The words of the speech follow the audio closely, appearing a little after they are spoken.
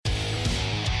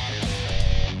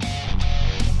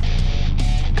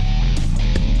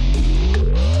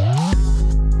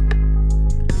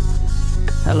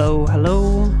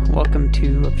Hello. Welcome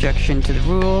to Objection to the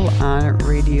Rule on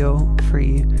Radio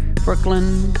Free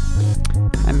Brooklyn.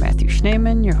 I'm Matthew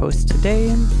Schneeman, your host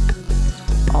today.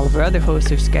 All of our other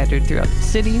hosts are scattered throughout the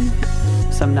city,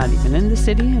 some not even in the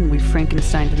city, and we've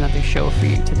Frankensteined another show for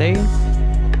you today.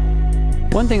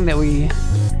 One thing that we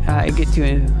get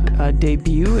to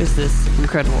debut is this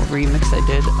incredible remix I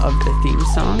did of the theme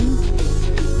song.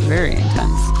 Very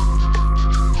intense.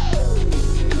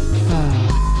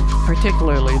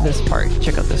 Particularly this part.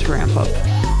 Check out this ramp up.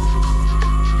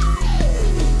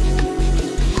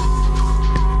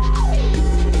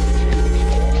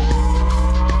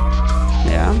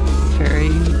 Yeah, very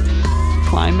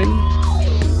climbing,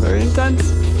 very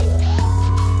intense.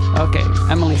 Okay,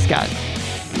 Emily Scott,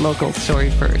 local story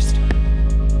first.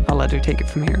 I'll let her take it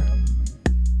from here.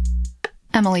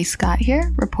 Emily Scott here,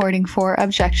 reporting for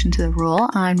Objection to the Rule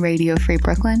on Radio Free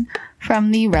Brooklyn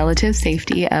from the relative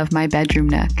safety of my bedroom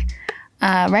nook.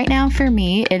 Right now for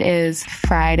me, it is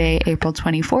Friday, April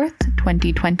 24th,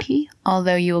 2020,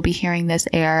 although you will be hearing this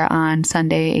air on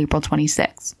Sunday, April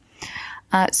 26th.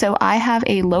 So I have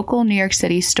a local New York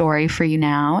City story for you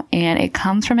now, and it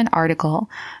comes from an article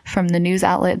from the news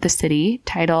outlet The City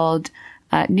titled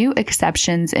New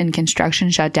Exceptions in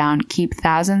Construction Shutdown Keep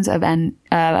Thousands of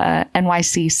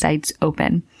NYC Sites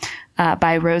Open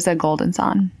by Rosa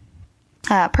Goldenson.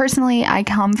 Personally, I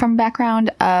come from a background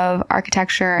of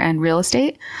architecture and real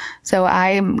estate, so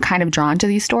I'm kind of drawn to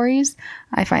these stories.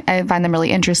 I find them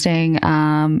really interesting,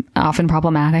 often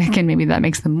problematic, and maybe that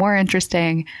makes them more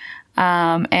interesting.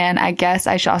 And I guess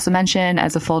I should also mention,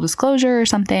 as a full disclosure or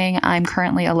something, I'm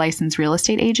currently a licensed real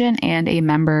estate agent and a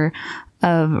member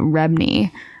of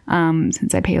REBNY,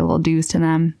 since I pay a little dues to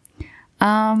them.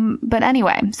 But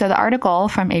anyway, so the article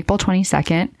from April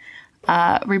 22nd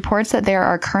reports that there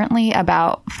are currently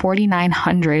about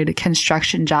 4,900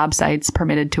 construction job sites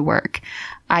permitted to work,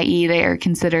 i.e. they are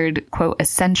considered, quote,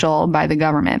 essential by the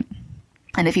government.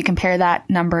 And if you compare that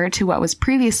number to what was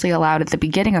previously allowed at the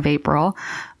beginning of April,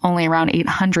 only around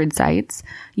 800 sites,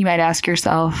 you might ask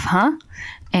yourself,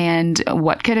 and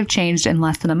what could have changed in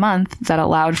less than a month that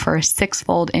allowed for a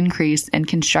six-fold increase in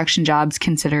construction jobs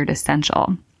considered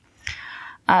essential?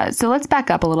 So let's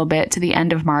back up a little bit to the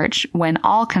end of March, when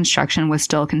all construction was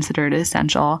still considered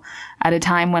essential, at a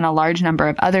time when a large number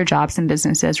of other jobs and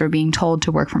businesses were being told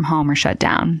to work from home or shut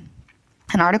down.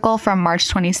 An article from March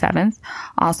 27th,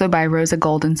 also by Rosa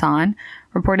Goldenson,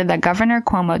 reported that Governor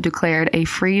Cuomo declared a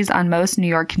freeze on most New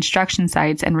York construction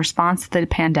sites in response to the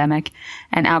pandemic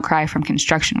and outcry from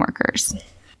construction workers.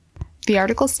 The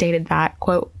article stated that,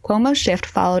 quote, Cuomo's shift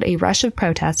followed a rush of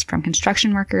protests from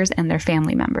construction workers and their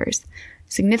family members.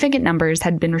 Significant numbers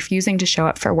had been refusing to show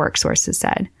up for work, sources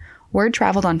said. Word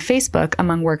traveled on Facebook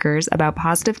among workers about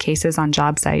positive cases on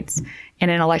job sites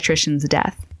and an electrician's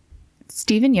death.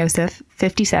 Stephen Yosef,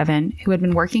 57, who had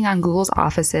been working on Google's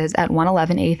offices at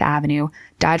 111 8th Avenue,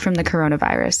 died from the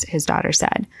coronavirus, his daughter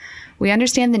said. We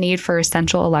understand the need for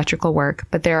essential electrical work,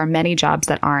 but there are many jobs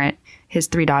that aren't, his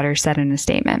three daughters said in a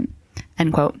statement.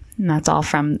 End quote. And that's all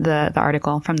from the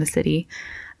article from The City.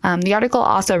 The article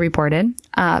also reported,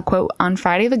 quote, on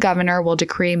Friday, the governor will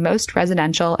decree most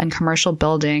residential and commercial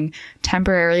building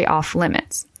temporarily off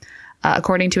limits,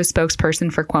 according to a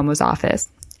spokesperson for Cuomo's office.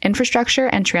 Infrastructure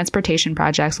and transportation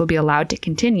projects will be allowed to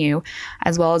continue,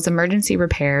 as well as emergency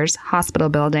repairs, hospital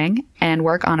building, and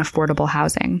work on affordable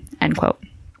housing, end quote.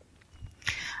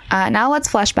 Now let's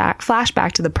flash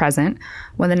back to the present,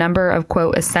 when the number of,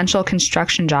 quote, essential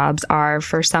construction jobs are,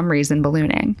 for some reason,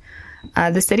 ballooning.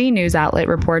 The City news outlet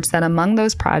reports that among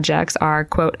those projects are,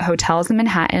 quote, hotels in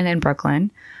Manhattan and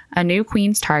Brooklyn, a new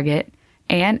Queens Target,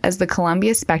 and, as the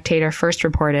Columbia Spectator first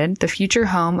reported, the future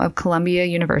home of Columbia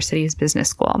University's business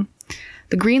school.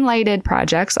 The green-lighted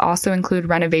projects also include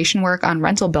renovation work on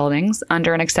rental buildings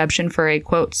under an exception for a,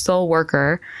 quote, sole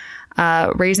worker,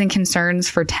 raising concerns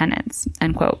for tenants,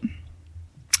 end quote.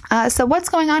 So what's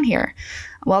going on here?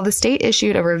 Well, the state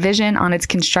issued a revision on its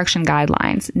construction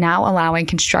guidelines, now allowing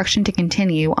construction to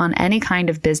continue on any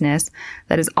kind of business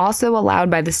that is also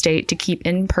allowed by the state to keep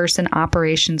in-person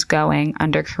operations going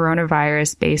under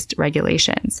coronavirus-based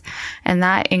regulations. And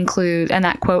that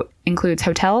quote includes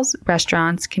hotels,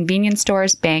 restaurants, convenience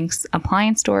stores, banks,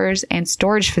 appliance stores, and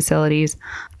storage facilities,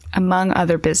 among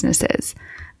other businesses,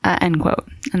 end quote.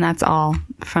 And that's all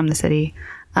from The City.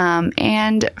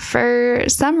 And for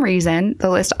some reason, the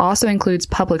list also includes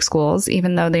public schools,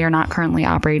 even though they are not currently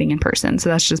operating in person. So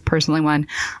that's just personally one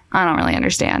I don't really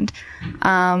understand.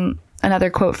 Another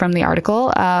quote from the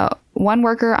article, one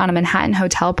worker on a Manhattan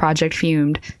hotel project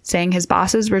fumed, saying his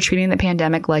bosses were treating the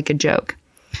pandemic like a joke.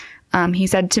 He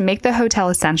said, to make the hotel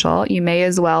essential, you may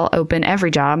as well open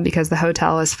every job because the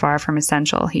hotel is far from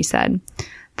essential, he said.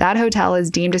 That hotel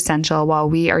is deemed essential while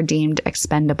we are deemed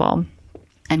expendable,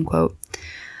 end quote.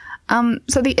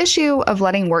 So the issue of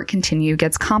letting work continue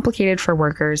gets complicated for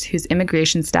workers whose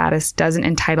immigration status doesn't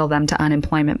entitle them to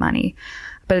unemployment money.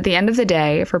 But at the end of the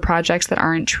day, for projects that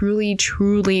aren't truly,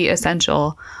 truly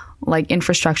essential, like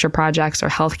infrastructure projects or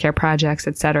healthcare projects,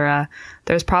 etc.,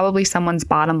 there's probably someone's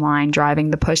bottom line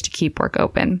driving the push to keep work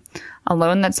open, a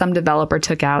loan that some developer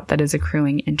took out that is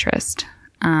accruing interest.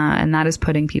 And that is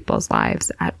putting people's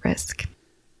lives at risk.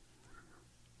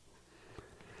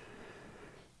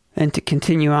 And to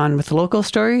continue on with local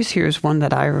stories, here's one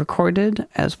that I recorded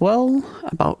as well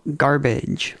about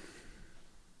garbage.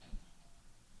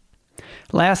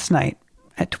 Last night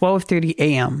at 12:30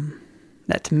 a.m.,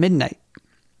 that's midnight,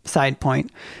 side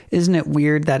point, isn't it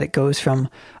weird that it goes from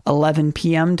 11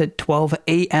 p.m. to 12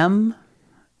 a.m.,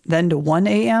 then to 1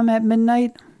 a.m. at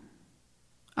midnight?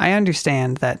 I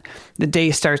understand that the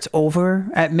day starts over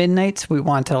at midnight, so we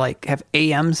want to have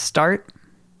a.m. start,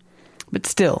 but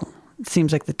still, it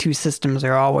seems like the two systems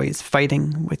are always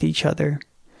fighting with each other.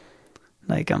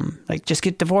 Just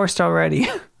get divorced already.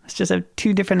 Let's just have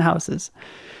two different houses.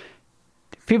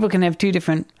 If people can have two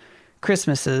different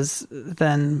Christmases,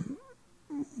 then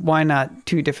why not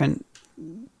two different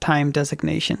time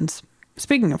designations?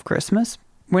 Speaking of Christmas,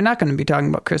 we're not going to be talking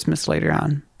about Christmas later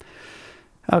on.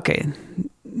 Okay.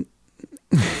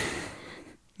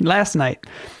 Last night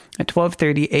at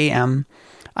 12:30 a.m.,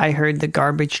 I heard the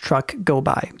garbage truck go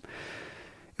by.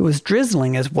 It was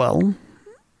drizzling as well.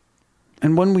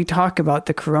 And when we talk about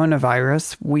the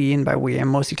coronavirus, we, and by we, I'm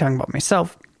mostly talking about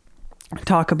myself,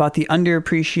 talk about the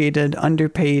underappreciated,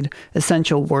 underpaid,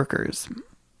 essential workers.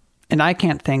 And I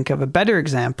can't think of a better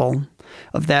example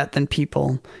of that than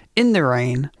people in the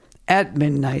rain at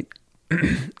midnight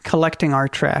collecting our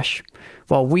trash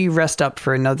while we rest up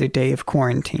for another day of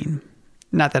quarantine.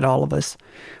 Not that all of us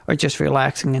are just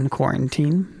relaxing in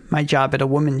quarantine. My job at a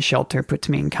women's shelter puts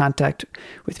me in contact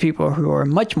with people who are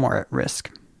much more at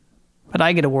risk. But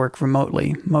I get to work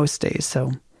remotely most days,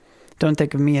 so don't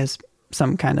think of me as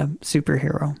some kind of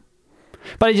superhero.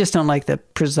 But I just don't like the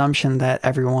presumption that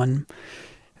everyone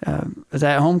is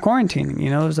at home quarantining.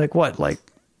 It's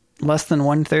less than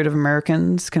 1/3 of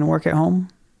Americans can work at home.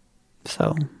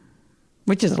 So,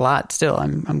 which is a lot still.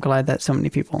 I'm glad that so many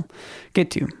people get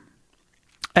to.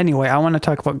 Anyway, I want to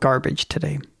talk about garbage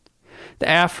today. The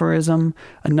aphorism,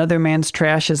 another man's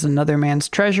trash is another man's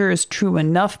treasure, is true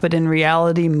enough, but in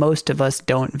reality, most of us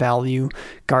don't value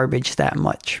garbage that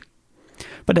much.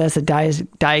 But as a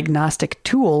diagnostic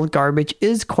tool, garbage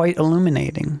is quite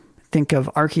illuminating. Think of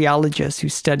archaeologists who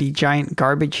study giant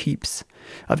garbage heaps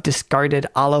of discarded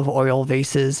olive oil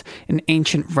vases in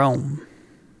ancient Rome.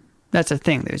 That's a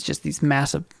thing. There's just these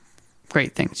massive,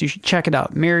 great things. You should check it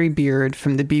out. Mary Beard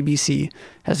from the BBC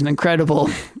has an incredible,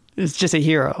 is just a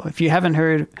hero. If you haven't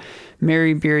heard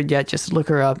Mary Beard yet, just look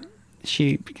her up.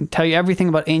 She can tell you everything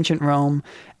about ancient Rome,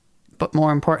 but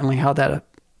more importantly, how that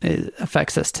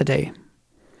affects us today.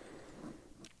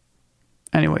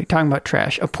 Anyway, talking about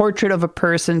trash. A portrait of a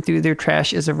person through their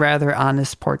trash is a rather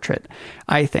honest portrait,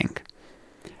 I think.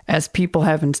 As people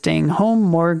have been staying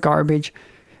home, garbage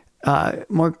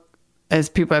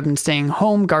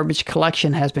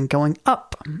collection has been going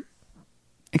up,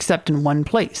 except in one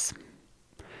place.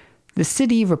 The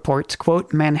city reports,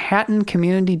 quote, Manhattan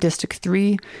Community District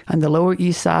 3 on the Lower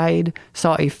East Side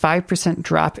saw a 5%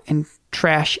 drop in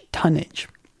trash tonnage.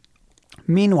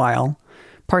 Meanwhile,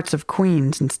 parts of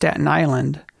Queens and Staten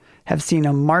Island have seen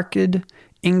a marked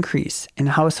increase in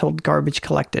household garbage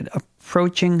collected,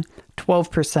 approaching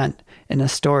 12% in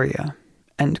Astoria,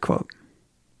 end quote.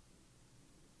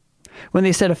 When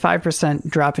they said a 5%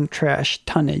 drop in trash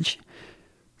tonnage,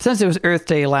 since it was Earth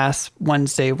Day last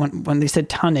Wednesday, when they said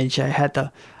tonnage, I had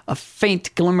a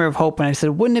faint glimmer of hope, and I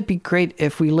said, wouldn't it be great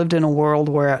if we lived in a world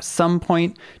where at some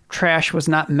point trash was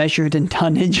not measured in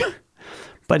tonnage,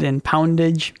 but in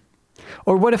poundage?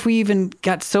 Or what if we even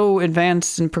got so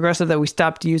advanced and progressive that we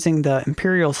stopped using the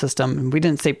imperial system and we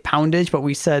didn't say poundage, but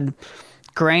we said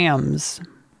grams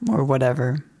or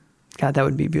whatever? God, that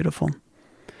would be beautiful.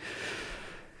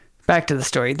 Back to the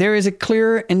story. This is a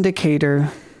clear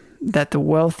indicator that the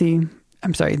wealthy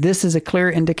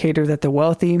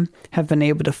have been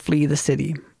able to flee the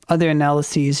city. Other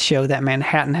analyses show that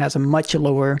Manhattan has a much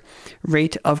lower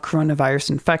rate of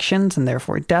coronavirus infections and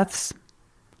therefore deaths,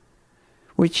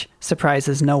 which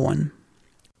surprises no one.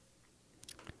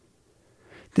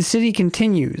 The city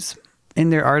continues in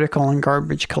their article on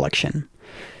garbage collection.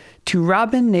 To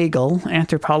Robin Nagel,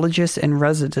 anthropologist in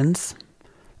residence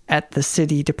at the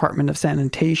City Department of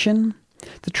Sanitation.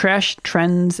 The trash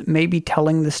trends may be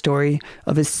telling the story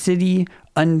of a city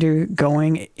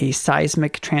undergoing a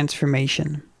seismic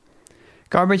transformation.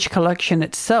 Garbage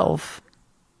itself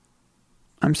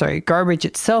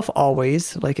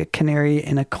always, like a canary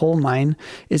in a coal mine,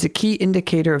 is a key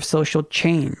indicator of social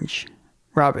change,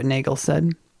 Robert Nagel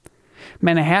said.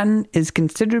 Manhattan is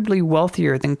considerably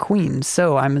wealthier than Queens,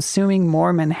 so I'm assuming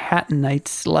more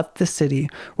Manhattanites left the city,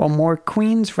 while more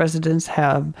Queens residents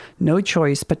have no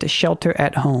choice but to shelter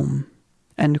at home.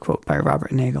 End quote by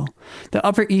Robert Nagel. The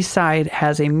Upper East Side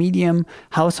has a median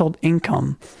household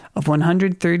income of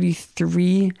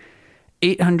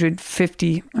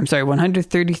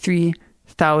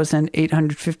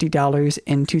 $133,850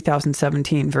 in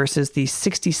 2017 versus the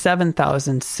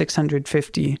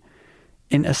 $67,650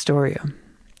 in Astoria,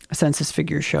 census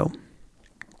figures show.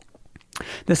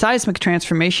 The seismic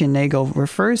transformation Nagel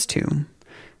refers to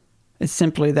is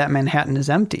simply that Manhattan is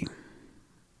empty.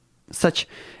 Such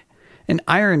an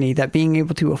irony that being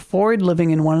able to afford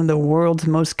living in one of the world's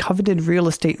most coveted real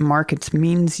estate markets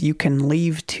means you can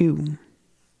leave too.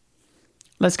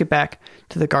 Let's get back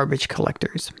to the garbage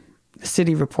collectors. The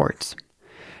city reports.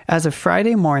 As of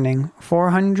Friday morning,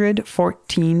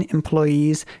 414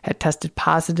 employees had tested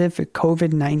positive for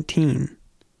COVID-19,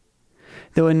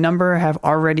 though a number have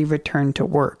already returned to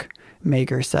work,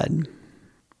 Mager said.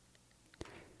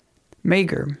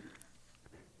 Mager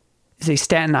is a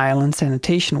Staten Island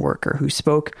sanitation worker who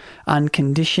spoke on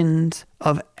conditions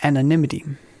of anonymity.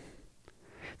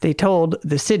 They told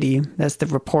the city, that's the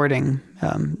reporting,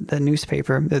 the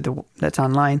newspaper that's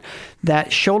online,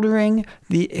 that shouldering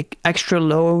the extra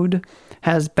load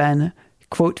has been,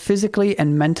 quote, physically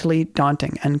and mentally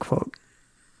daunting, end quote.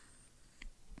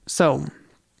 So,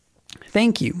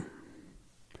 thank you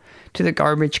to the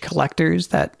garbage collectors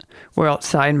that were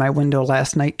outside my window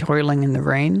last night toiling in the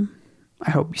rain.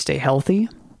 I hope you stay healthy.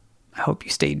 I hope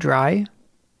you stay dry.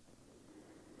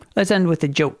 Let's end with a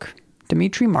joke.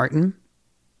 Demetri Martin,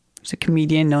 who's a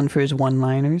comedian known for his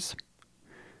one-liners,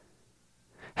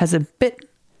 has a bit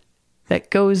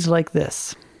that goes like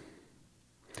this.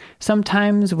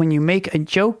 Sometimes when you make a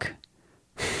joke,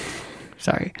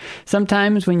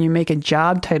 sometimes when you make a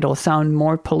job title sound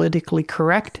more politically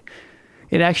correct,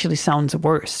 it actually sounds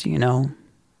worse, you know.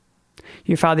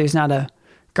 Your father's not a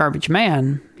garbage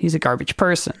man, he's a garbage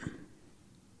person.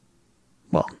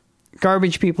 Well,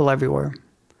 garbage people everywhere.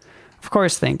 Of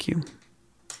course, thank you.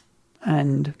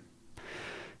 And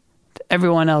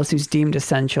everyone else who's deemed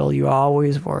essential, you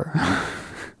always were.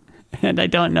 And I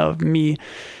don't know if me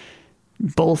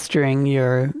bolstering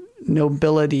your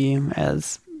nobility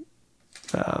as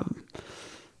I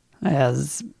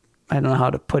don't know how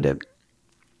to put it,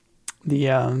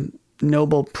 the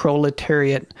noble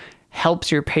proletariat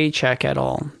helps your paycheck at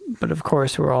all. But of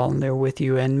course, we're all there with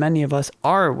you, and many of us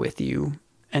are with you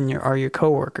and are your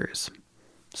coworkers.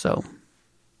 So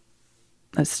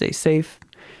let's stay safe.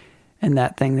 And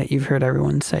that thing that you've heard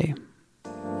everyone say.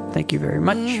 Thank you very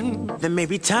much. There may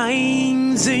be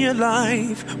times in your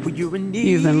life where you're in need.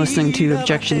 You've been listening to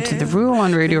Objection to the Rule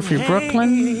on Radio Free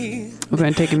Brooklyn. We're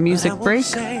going to take a music break.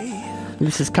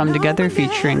 This is Come Together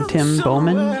featuring Tim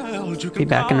Bowman. Be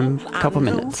back in a couple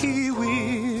minutes.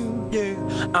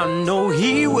 I know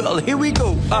he will. Here we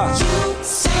go. You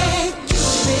said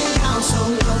you've been down so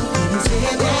long. You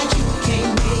said that you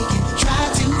can't make it. Try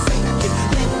to fake it.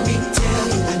 Let me tell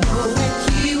you, I know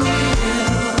that he will.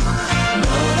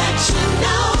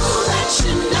 Know that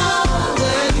you know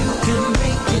where you can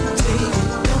make it, take it.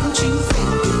 Don't you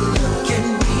fake it. Look at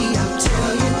me, I'll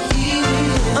tell you he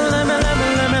will.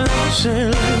 Let me say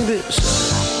like this.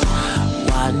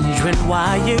 Wondering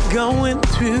why you're going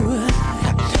through.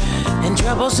 And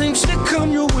trouble seems to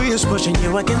come your way, is pushing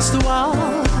you against the wall.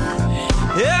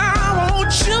 Yeah, I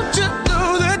want you to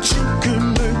know that you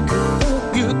can make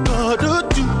it. All you gotta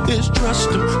do is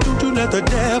trust him. Don't you let the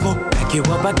devil back you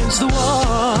up against the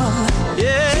wall.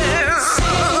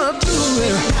 Yeah, do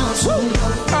it.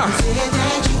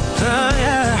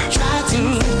 Yeah. Try to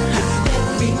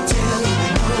let me tell you,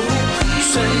 I know that he will.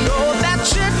 Say no that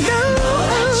you know.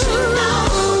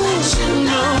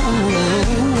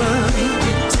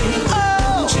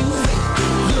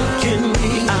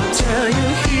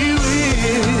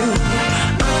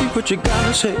 What you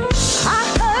gotta say? I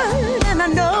heard and I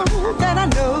know that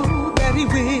he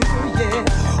will, yeah.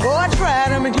 Oh, I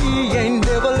tried him and he ain't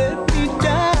never let me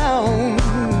down.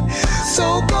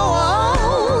 So go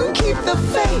on, keep the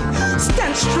faith,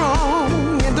 stand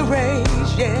strong in the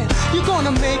race, yeah. You're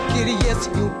gonna make it, yes,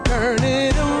 you turn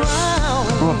it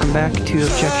around. Welcome back to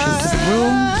Objection to the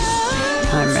Rule.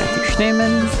 I'm Matthew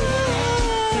Schneeman.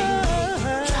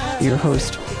 your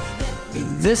host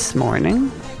this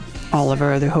morning. All of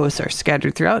our other hosts are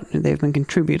scattered throughout. They've been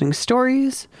contributing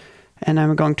stories, and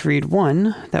I'm going to read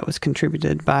one that was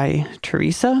contributed by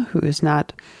Teresa, who is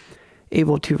not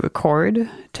able to record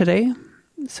today.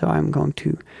 So I'm going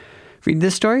to read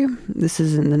this story. This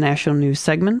is in the national news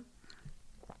segment.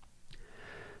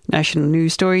 National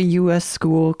news story, U.S.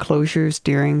 school closures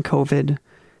during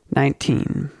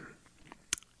COVID-19.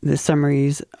 The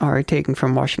summaries are taken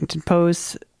from Washington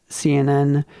Post,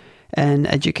 CNN, and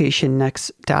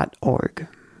educationnext.org.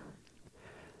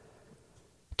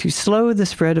 To slow the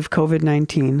spread of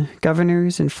COVID-19,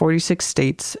 governors in 46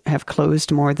 states have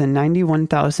closed more than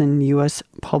 91,000 U.S.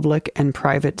 public and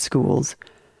private schools,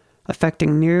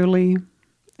 affecting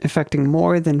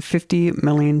more than 50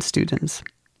 million students.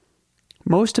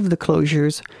 Most of the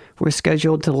closures were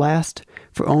scheduled to last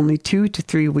for only 2 to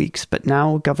 3 weeks, but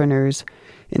now governors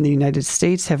in the United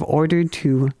States have ordered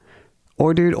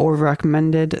or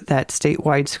recommended that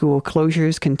statewide school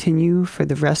closures continue for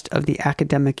the rest of the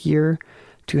academic year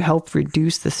to help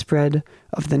reduce the spread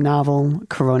of the novel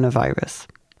coronavirus.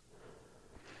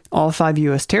 All 5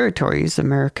 U.S. territories,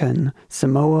 American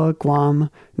Samoa, Guam,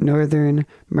 Northern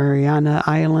Mariana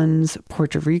Islands,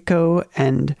 Puerto Rico,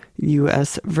 and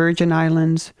U.S. Virgin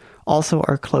Islands, also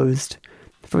are closed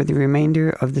for the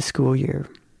remainder of the school year.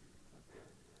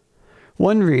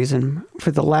 One reason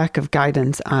for the lack of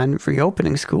guidance on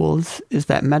reopening schools is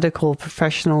that medical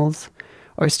professionals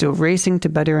are still racing to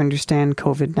better understand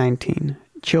COVID-19.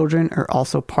 Children are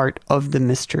also part of the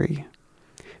mystery.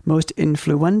 Most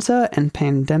influenza and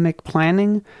pandemic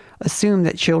planning assume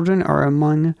that children are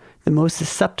among the most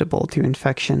susceptible to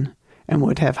infection and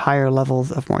would have higher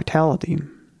levels of mortality.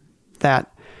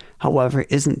 That, however,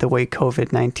 isn't the way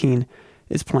COVID-19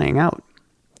 is playing out.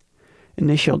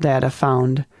 Initial data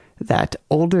found that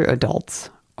older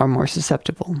adults are more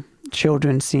susceptible.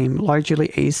 Children seem largely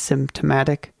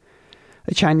asymptomatic.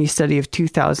 A Chinese study of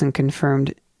 2,000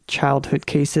 confirmed childhood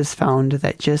cases found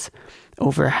that just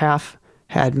over half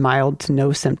had mild to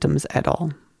no symptoms at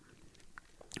all,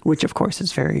 which of course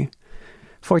is very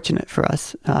fortunate for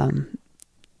us.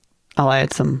 I'll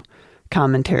add some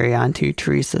commentary onto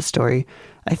Teresa's story.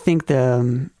 I think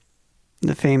the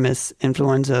famous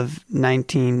influenza of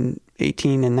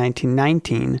 1918 and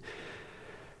 1919,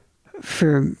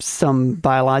 for some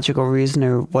biological reason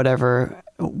or whatever,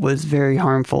 was very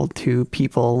harmful to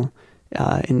people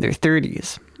in their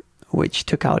 30s, which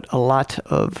took out a lot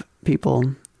of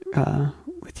people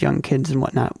with young kids and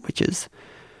whatnot, which is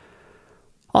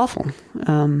awful.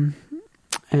 And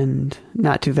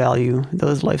not to value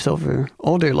those lives over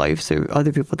older lives or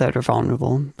other people that are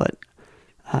vulnerable, but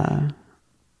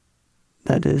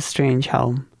that is strange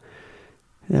how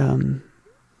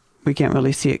we can't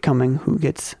really see it coming. Who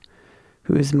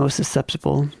is most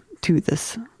susceptible to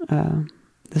this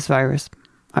virus?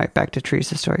 All right, back to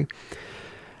Teresa's story.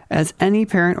 As any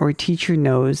parent or teacher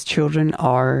knows, children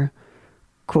are,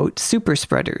 quote, super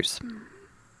spreaders,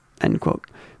 end quote,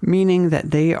 meaning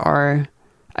that they are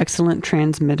excellent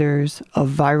transmitters of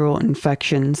viral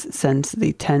infections since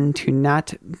they tend to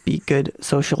not be good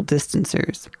social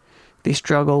distancers. They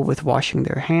struggle with washing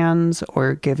their hands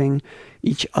or giving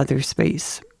each other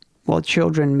space. While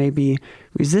children may be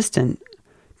resistant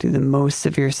to the most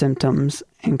severe symptoms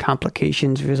and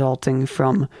complications resulting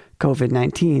from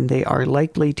COVID-19, they are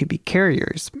likely to be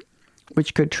carriers,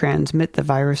 which could transmit the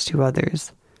virus to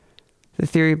others. The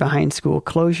theory behind school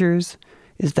closures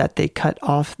is that they cut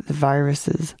off the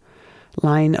virus's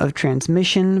line of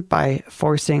transmission by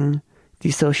forcing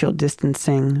the social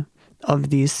distancing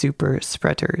of these super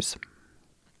spreaders.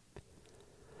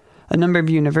 A number of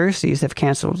universities have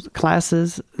canceled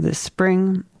classes this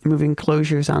spring, moving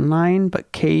closures online,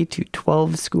 but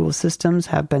K-12 school systems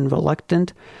have been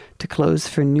reluctant to close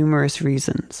for numerous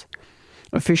reasons.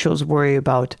 Officials worry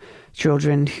about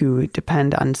children who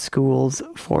depend on schools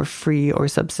for free or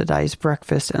subsidized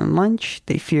breakfast and lunch.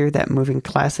 They fear that moving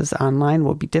classes online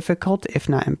will be difficult, if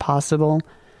not impossible,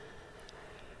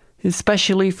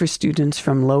 especially for students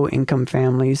from low-income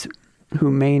families who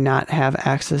may not have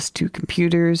access to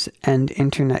computers and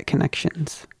internet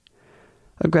connections.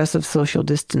 Aggressive social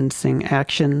distancing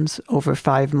actions over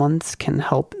 5 months can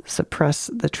help suppress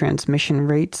the transmission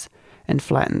rates and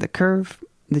flatten the curve.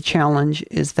 The challenge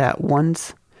is that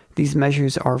once these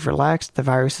measures are relaxed, the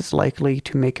virus is likely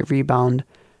to make a rebound,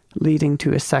 leading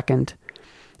to a second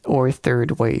or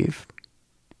third wave.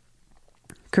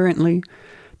 Currently,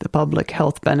 the public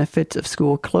health benefits of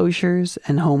school closures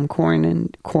and home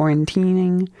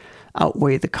quarantining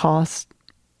outweigh the cost,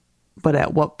 but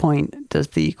at what point does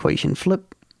the equation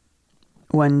flip?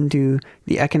 When do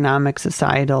the economic,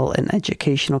 societal, and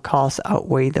educational costs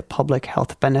outweigh the public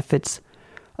health benefits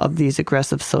of these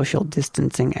aggressive social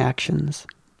distancing actions?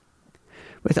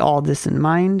 With all this in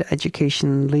mind,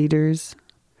 education leaders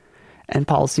and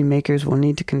policymakers will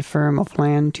need to confirm a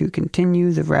plan to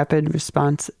continue the rapid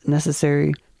response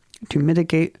necessary to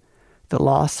mitigate the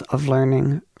loss of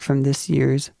learning from this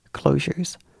year's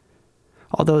closures.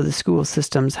 Although the school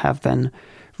systems have been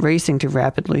racing to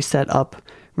rapidly set up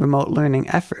remote learning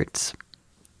efforts,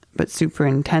 but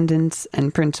superintendents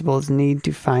and principals need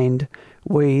to find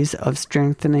ways of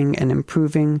strengthening and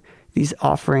improving these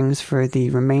offerings for the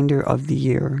remainder of the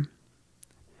year.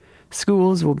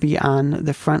 Schools will be on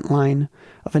the front line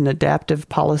of an adaptive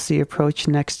policy approach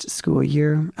next school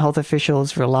year. Health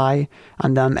officials rely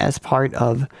on them as part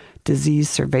of disease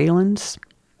surveillance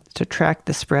to track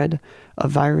the spread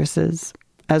of viruses.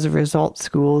 As a result,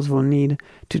 schools will need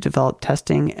to develop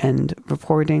testing and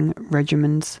reporting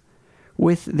regimens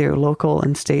with their local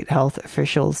and state health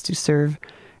officials to serve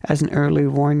as early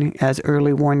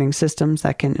warning systems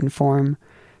that can inform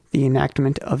the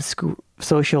enactment of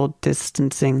social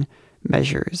distancing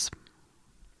measures.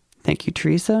 Thank you,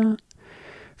 Teresa,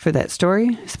 for that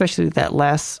story, especially that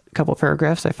last couple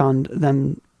paragraphs. I found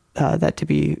them that to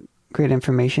be great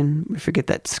information. We forget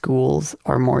that schools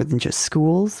are more than just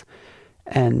schools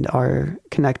and are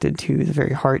connected to the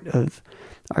very heart of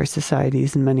our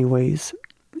societies in many ways.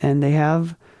 And they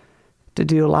have to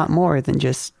do a lot more than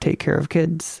just take care of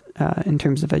kids in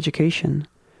terms of education.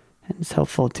 And it's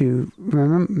helpful to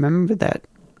remember that,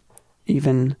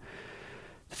 even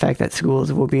the fact that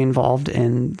schools will be involved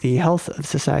in the health of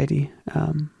society.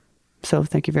 So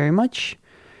thank you very much.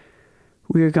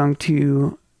 We are going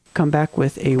to come back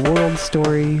with a world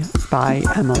story by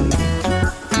Emily.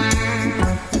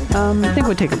 I think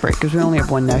we'll take a break because we only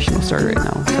have one national story right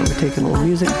now. So we'll take a little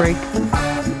music break.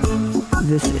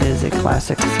 This is a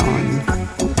classic song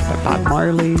by Bob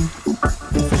Marley.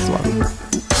 This is Love.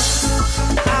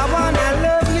 I wanna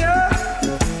love you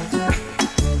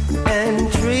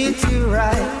and treat you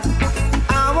right.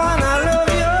 I wanna love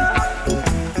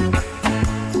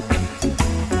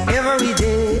you every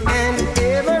day and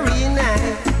every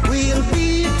night. We'll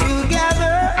be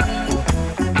together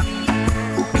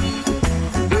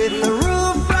with the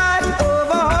roof right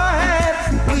over our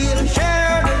heads. We'll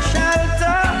share the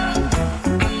shelter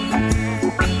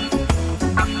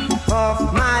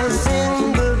of my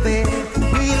single bed.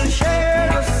 We'll share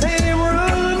the same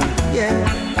room, yeah.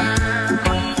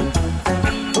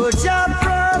 But just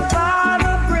provide a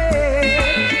bread.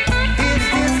 It's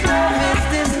this love, it's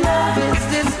this love, it's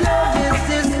this love, it's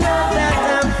this love that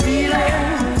I'm feeling.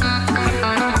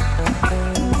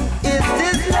 It's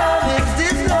this love, it's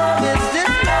this love, it's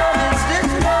this love, it's this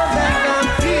love that I'm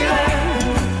feeling.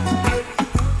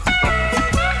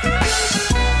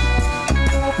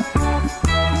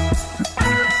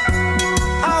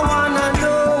 I wanna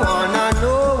know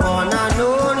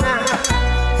now.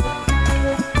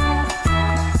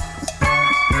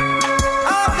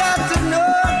 I've got to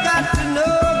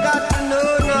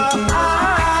know now.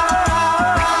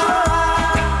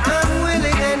 I'm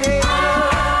willing and able.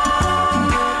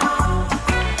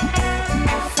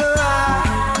 So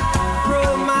I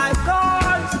throw my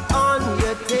cards on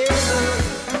your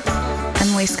table.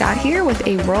 Emily Scott here with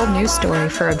a world news story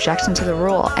for Objection to the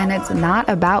Rule, and it's not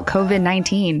about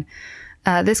COVID-19.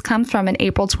 This comes from an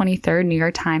April 23rd New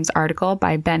York Times article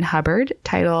by Ben Hubbard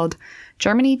titled,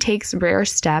 "Germany Takes Rare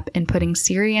Step in Putting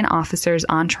Syrian Officers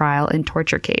on Trial in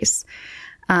Torture Case."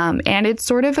 And it's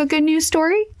sort of a good news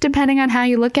story, depending on how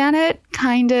you look at it.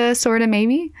 Kinda, sorta,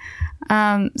 maybe.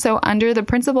 So under the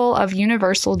principle of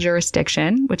universal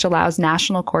jurisdiction, which allows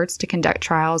national courts to conduct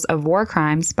trials of war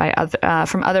crimes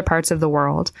from other parts of the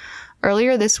world,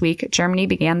 earlier this week, Germany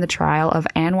began the trial of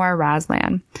Anwar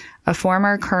Razlan, a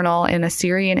former colonel in a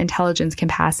Syrian intelligence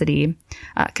capacity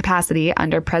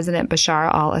under President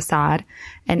Bashar al-Assad,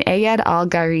 and Ayed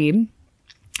al-Gharib,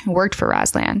 who worked for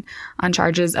Razlan, on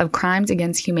charges of crimes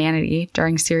against humanity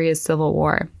during Syria's civil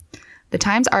war. The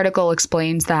Times article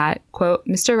explains that, quote,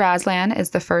 Mr. Razlan is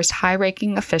the first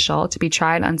high-ranking official to be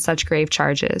tried on such grave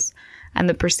charges, and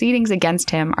the proceedings against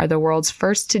him are the world's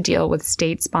first to deal with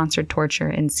state-sponsored torture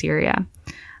in Syria,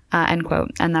 end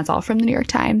quote. And that's all from the New York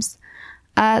Times.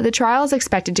 The trial is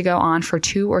expected to go on for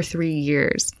 2 or 3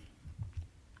 years.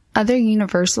 Other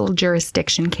universal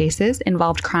jurisdiction cases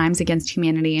involved crimes against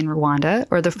humanity in Rwanda,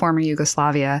 or the former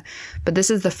Yugoslavia, but this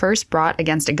is the first brought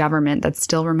against a government that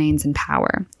still remains in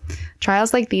power.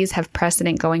 Trials like these have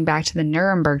precedent going back to the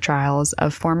Nuremberg trials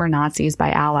of former Nazis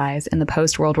by allies in the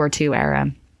post-World War II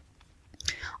era.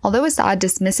 Although Assad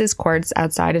dismisses courts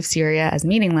outside of Syria as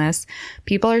meaningless,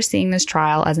 people are seeing this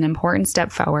trial as an important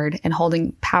step forward in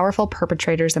holding powerful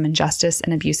perpetrators of injustice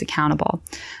and abuse accountable,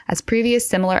 as previous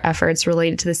similar efforts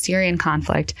related to the Syrian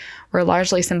conflict were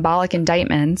largely symbolic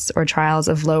indictments or trials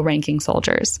of low-ranking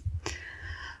soldiers.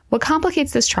 What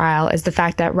complicates this trial is the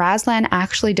fact that Razlan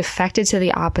actually defected to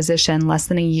the opposition less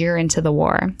than a year into the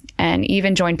war, and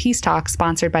even joined peace talks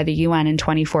sponsored by the UN in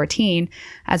 2014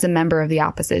 as a member of the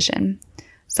opposition.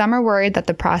 Some are worried that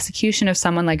the prosecution of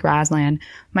someone like Razlan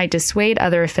might dissuade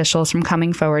other officials from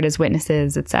coming forward as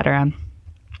witnesses, etc.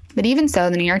 But even so,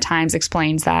 the New York Times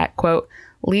explains that, quote,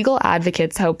 legal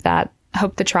advocates hope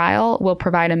the trial will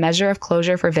provide a measure of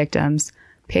closure for victims,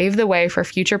 pave the way for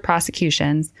future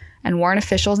prosecutions, and warn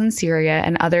officials in Syria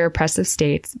and other oppressive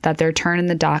states that their turn in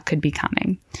the dock could be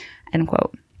coming, end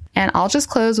quote. And I'll just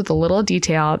close with a little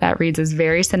detail that reads as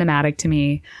very cinematic to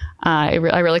me. I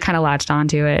really kind of latched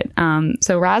onto it.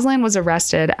 So Razlan was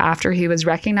arrested after he was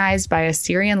recognized by a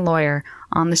Syrian lawyer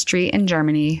on the street in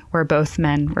Germany where both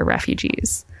men were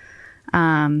refugees.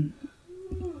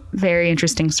 Very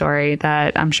interesting story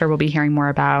that I'm sure we'll be hearing more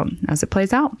about as it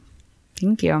plays out.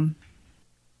 Thank you.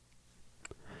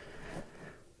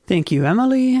 Thank you,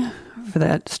 Emily, for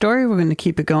that story. We're going to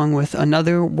keep it going with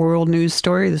another world news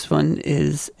story. This one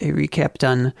is a recap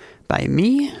done by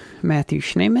me, Matthew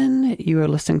Schneeman. You are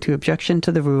listening to Objection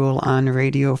to the Rule on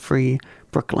Radio Free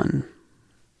Brooklyn.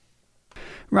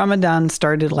 Ramadan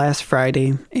started last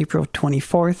Friday, April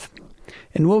 24th,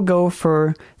 and will go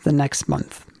for the next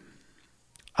month.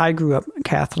 I grew up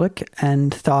Catholic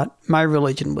and thought my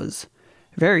religion was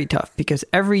very tough because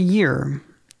every year,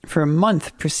 for a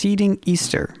month preceding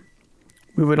Easter,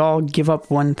 we would all give up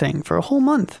one thing for a whole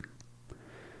month.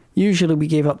 Usually we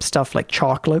gave up stuff like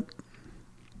chocolate.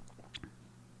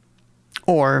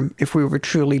 Or if we were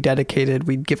truly dedicated,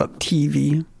 we'd give up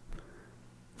TV,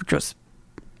 which was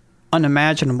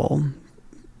unimaginable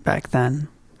back then.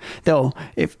 Though,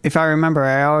 if I remember,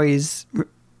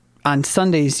 on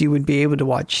Sundays you would be able to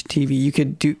watch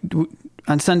TV.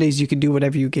 On Sundays you could do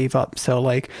whatever you gave up. So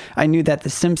like, I knew that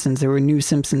there were new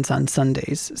Simpsons on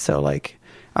Sundays. So like,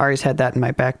 I always had that in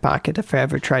my back pocket if I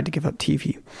ever tried to give up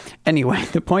TV. Anyway,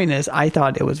 the point is, I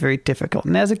thought it was very difficult.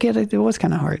 And as a kid, it was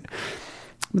kind of hard.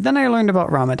 But then I learned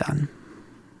about Ramadan,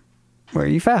 where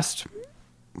you fast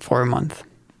for a month.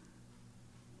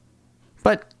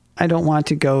 But I don't want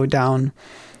to go down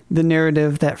the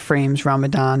narrative that frames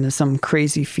Ramadan as some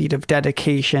crazy feat of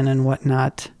dedication and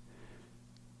whatnot.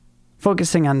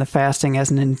 Focusing on the fasting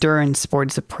as an endurance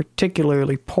sport is a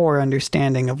particularly poor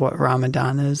understanding of what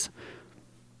Ramadan is.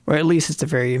 Or at least it's a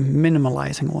very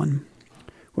minimalizing one.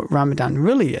 What Ramadan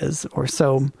really is, or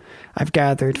so I've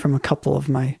gathered from a couple of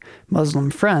my Muslim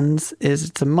friends, is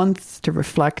it's a month to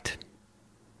reflect,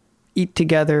 eat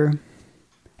together,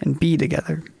 and be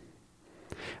together.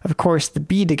 Of course, the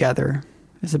be together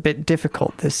is a bit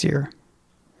difficult this year.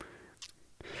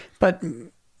 But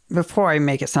before I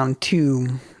make it sound too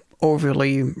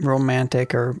overly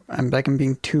romantic or I'm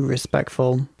being too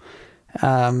respectful,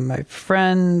 my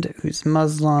friend who's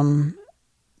Muslim,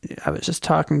 I was just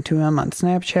talking to him on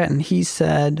Snapchat, and he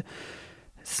said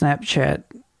Snapchat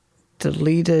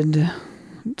deleted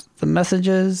the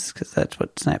messages, because that's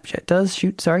what Snapchat does.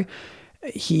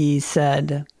 He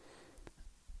said,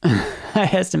 I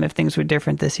asked him if things were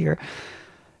different this year,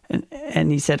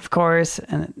 and he said, of course,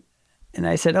 and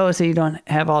I said, oh, so you don't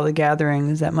have all the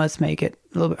gatherings, that must make it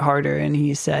a little bit harder, and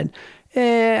he said, I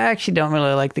actually don't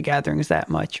really like the gatherings that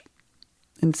much.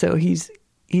 And so he's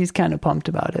kind of pumped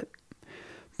about it.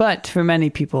 But for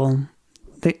many people,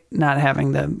 not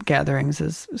having the gatherings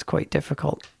is quite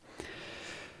difficult.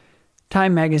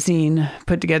 Time magazine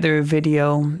put together a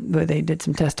video where they did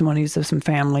some testimonies of some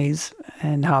families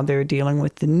and how they're dealing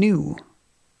with the new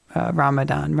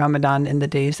Ramadan in the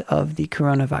days of the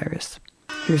coronavirus.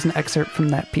 Here's an excerpt from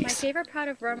that piece. My favorite part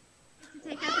of Ramadan to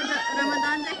take out the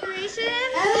Ramadan decoration.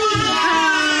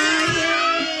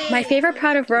 My favorite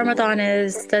part of Ramadan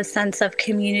is the sense of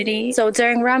community. So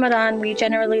during Ramadan, we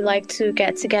generally like to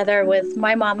get together with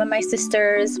my mom and my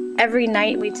sisters. Every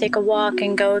night we take a walk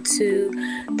and go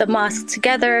to the mosque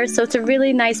together. So it's a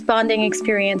really nice bonding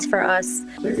experience for us.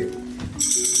 We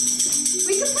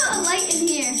could put a light in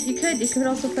here. You could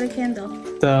also put a candle.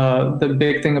 The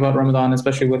big thing about Ramadan,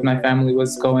 especially with my family,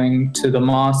 was going to the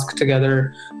mosque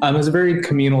together. It was a very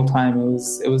communal time.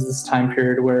 It was this time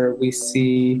period where we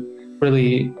see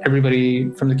really everybody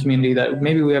from the community that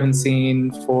maybe we haven't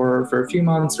seen for a few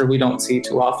months or we don't see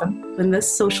too often. In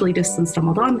this socially distanced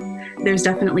Ramadan, there's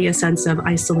definitely a sense of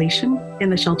isolation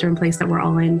in the shelter in place that we're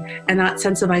all in. And that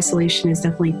sense of isolation is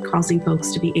definitely causing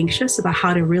folks to be anxious about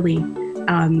how to really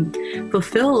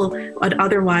fulfill an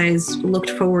otherwise looked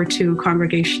forward to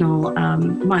congregational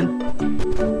month.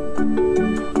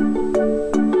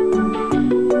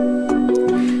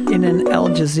 In an Al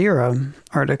Jazeera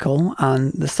article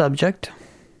on the subject,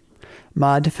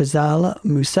 Mad Fazal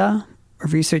Musa, a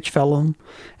research fellow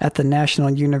at the National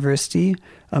University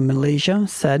of Malaysia,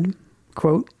 said,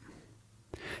 quote,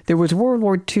 "There was World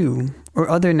War II or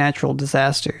other natural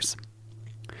disasters,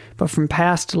 but from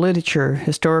past literature,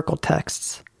 historical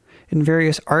texts, and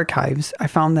various archives, I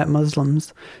found that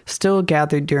Muslims still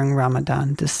gathered during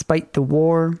Ramadan despite the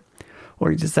war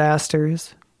or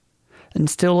disasters, and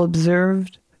still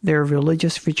observed their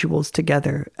religious rituals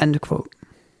together," end quote.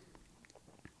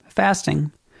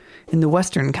 Fasting, in the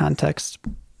Western context,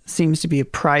 seems to be a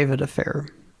private affair.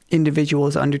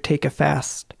 Individuals undertake a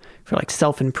fast for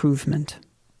self-improvement.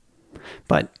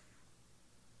 But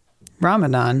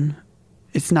Ramadan,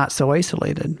 it's not so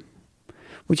isolated,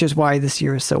 which is why this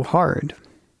year is so hard.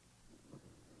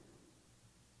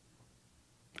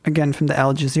 Again, from the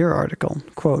Al Jazeera article,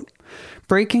 quote,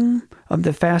 "Breaking of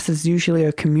the fast is usually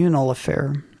a communal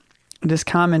affair. It is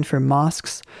common for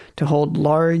mosques to hold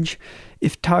large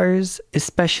iftars,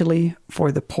 especially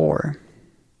for the poor.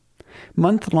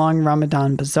 Month-long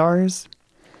Ramadan bazaars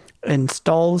and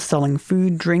stalls selling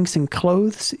food, drinks, and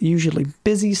clothes, usually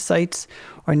busy sites,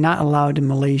 are not allowed in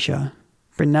Malaysia,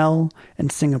 Brunei,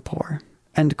 and Singapore,"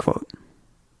 end quote.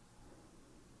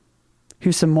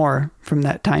 Here's some more from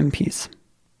that timepiece.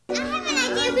 I have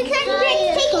an idea. We could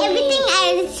take everything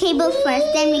out of the table first,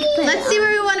 then we can put Let's see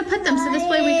where we want to put them, so this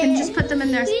way we can just put them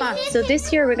in their spots. So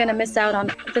this year we're going to miss out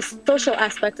on the social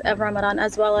aspect of Ramadan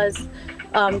as well as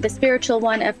the spiritual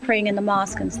one of praying in the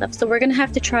mosque and stuff. So we're going to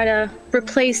have to try to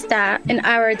replace that in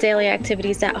our daily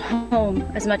activities at home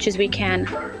as much as we can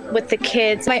with the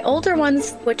kids. My older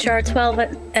ones, which are 12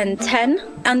 and 10,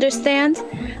 understand.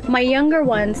 My younger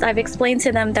ones, I've explained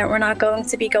to them that we're not going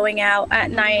to be going out at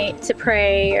night to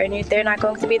pray, or they're not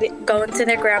going to be going to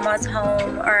their grandma's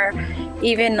home, or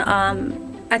even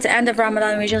at the end of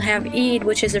Ramadan, we usually have Eid,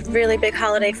 which is a really big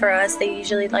holiday for us. They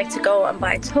usually like to go and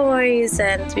buy toys,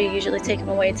 and we usually take them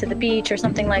away to the beach or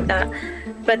something like that.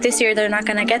 But this year, they're not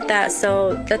going to get that,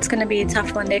 so that's going to be a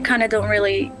tough one. They kind of don't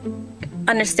really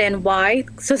understand why,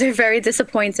 so they're very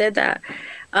disappointed that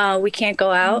we can't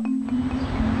go out.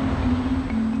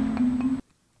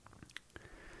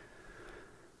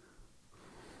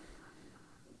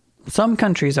 Some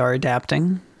countries are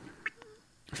adapting.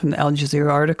 From the Al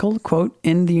Jazeera article, quote,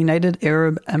 "In the United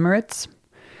Arab Emirates,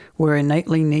 where a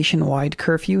nightly nationwide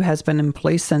curfew has been in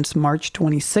place since March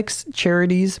 26,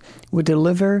 charities would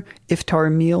deliver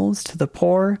iftar meals to the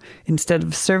poor instead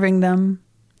of serving them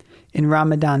in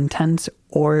Ramadan tents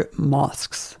or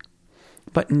mosques.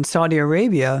 But in Saudi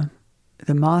Arabia,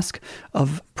 the Mosque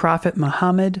of Prophet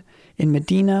Muhammad in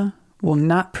Medina will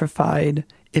not provide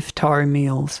iftar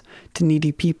meals to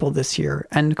needy people this year,"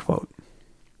 end quote.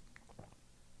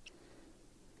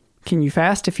 Can you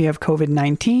fast if you have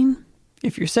COVID-19?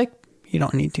 If you're sick, you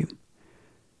don't need to.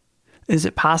 Is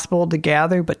it possible to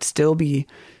gather but still be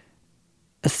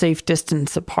a safe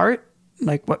distance apart,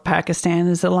 like what Pakistan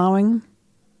is allowing?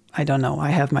 I don't know.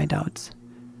 I have my doubts.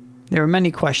 There are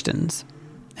many questions,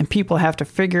 and people have to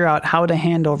figure out how to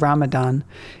handle Ramadan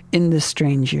in this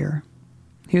strange year.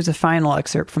 Here's a final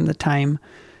excerpt from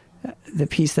the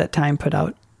piece that Time put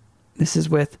out. This is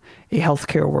with a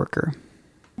healthcare worker.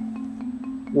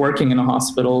 Working in a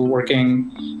hospital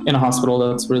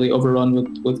that's really overrun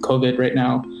with COVID right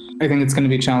now, I think it's going to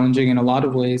be challenging in a lot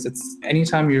of ways. It's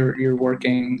anytime you're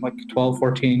working like 12,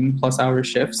 14 plus hour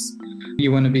shifts,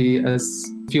 you want to be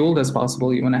as fueled as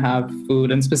possible. You want to have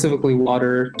food, and specifically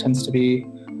water tends to be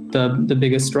the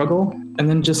biggest struggle. And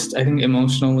then just, I think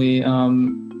emotionally,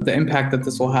 the impact that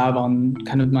this will have on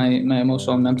kind of my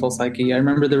emotional and mental psyche. I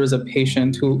remember there was a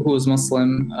patient who was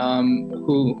Muslim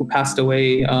who passed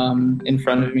away in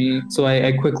front of me. So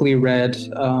I quickly read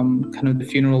kind of the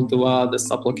funeral dua, the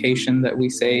supplication that we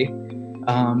say,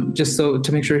 just so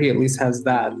to make sure he at least has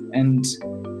that. And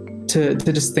to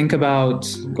just think about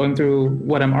going through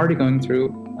what I'm already going through,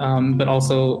 but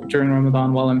also during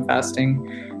Ramadan while I'm fasting.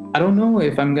 I don't know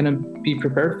if I'm going to be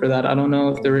prepared for that. I don't know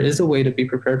if there is a way to be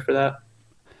prepared for that.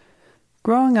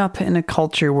 Growing up in a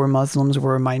culture where Muslims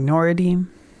were a minority,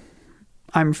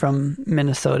 I'm from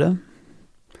Minnesota,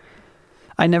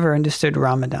 I never understood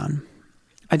Ramadan.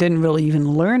 I didn't really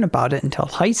even learn about it until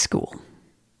high school.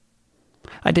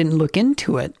 I didn't look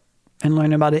into it and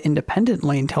learn about it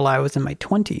independently until I was in my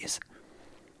 20s.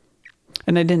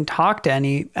 And I didn't talk to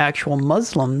any actual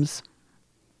Muslims,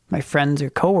 my friends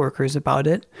or coworkers, about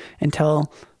it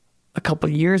until a couple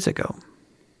years ago.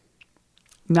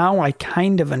 now I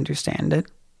kind of understand it.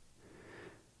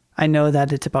 I know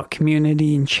that it's about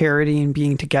community and charity and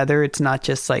being together. It's not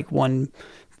just like one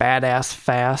badass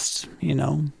fast, you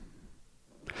know.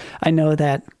 I know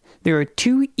that there are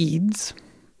 2 Eids,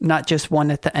 not just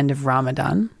one at the end of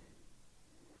Ramadan.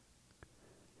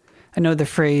 I know the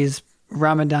phrase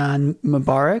Ramadan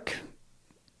Mubarak.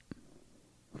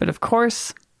 But of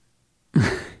course,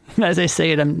 as I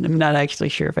say it, I'm not actually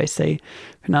sure if I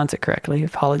pronounce it correctly.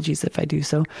 Apologies if I do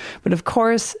so. But of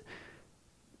course,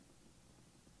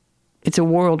 it's a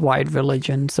worldwide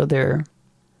religion, so there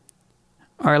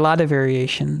are a lot of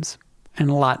variations and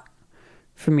a lot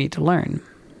for me to learn.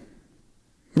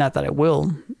 Not that I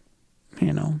will,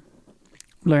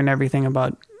 learn everything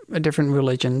about a different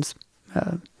religion's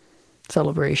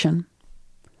celebration.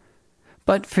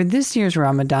 But for this year's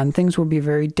Ramadan, things will be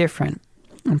very different.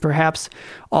 And perhaps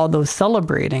all those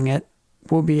celebrating it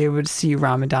will be able to see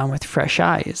Ramadan with fresh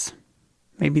eyes.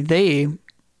 Maybe they,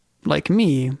 like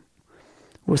me,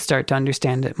 will start to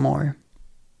understand it more.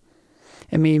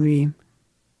 And maybe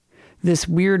this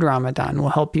weird Ramadan will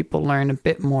help people learn a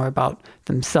bit more about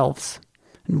themselves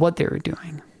and what they were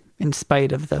doing, in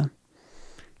spite of the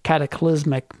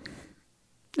cataclysmic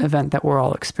event that we're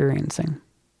all experiencing.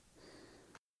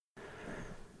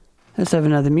 Let's have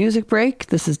another music break.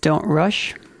 This is Don't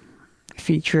Rush,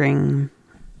 featuring...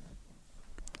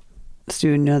 Let's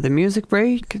do another music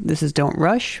break. This is Don't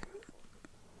Rush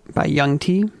by Young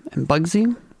T and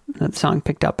Bugsy. That song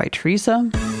picked up by Teresa.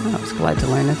 I was glad to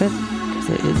learn of it because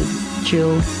it is a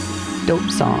chill, dope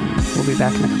song. We'll be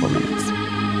back in a couple minutes.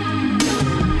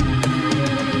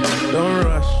 Don't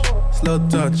rush, slow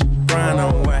touch, brown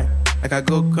and white. Like I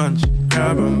go country,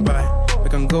 grab and buy. We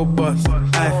can go bust,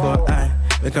 eye for eye.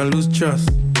 We can lose trust.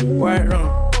 White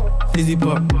rum, fizzy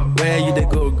pop. Where you they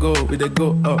go, we they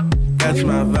go up. Catch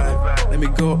my vibe, let me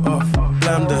go off.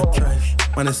 Blam the trash,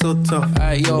 man it's so tough.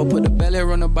 Alright yo, put the belly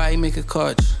on the body, make a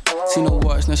catch. See no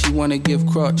watch, now she wanna give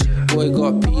crutch. Boy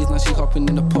got peas, now she hopping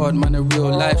in the pod. Man a real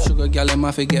life sugar gal, in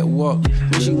my forget walk.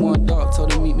 When she want dark,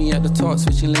 told her meet me at the top.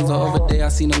 Switching lanes the other day, I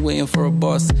seen her waiting for a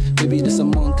bus. Maybe this a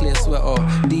Moncler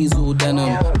sweater, diesel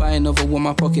denim. Buy another one,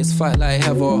 my pockets fight like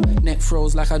heather. Neck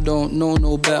froze like I don't know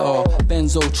no better.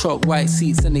 Benzo truck, white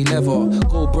seats and they leather.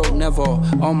 Go broke never,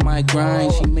 on my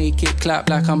grind. She make it clap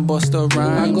like I'm Busta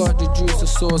Rhymes. I got the juice, the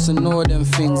sauce and all them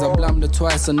things. I blammed her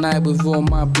twice a night with all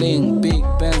my bling. Big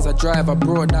Benz, I drive, I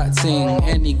brought that thing.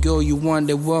 Any girl you want,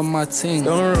 they were my thing.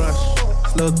 Don't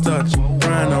rush, slow touch,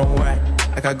 brown and white.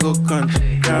 Like I go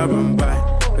country, grab and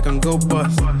buy. We can go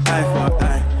bust, eye for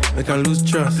eye. We can lose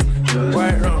trust.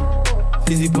 White rum,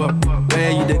 fizzy pop.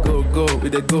 Where you they go, we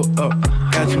they go up.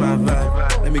 Catch my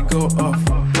vibe, let me go off.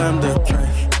 Blam the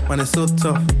trash, man it's so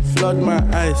tough. Flood my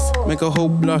eyes, make a whole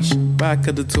blush. Back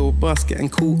of the tour bus, getting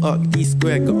cool up.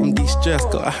 D-square, got on de-stress.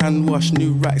 Got a hand wash,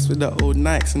 new racks with the old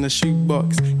Nikes in the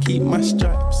shoebox. Keep my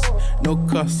stripes, no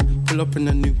cuss. Pull up in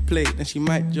a new plate, and she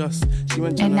might just.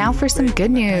 And now for some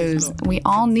good news. We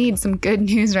all need some good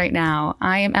news right now.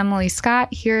 I am Emily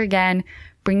Scott, here again,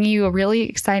 bringing you a really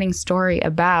exciting story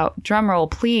about, drumroll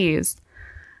please,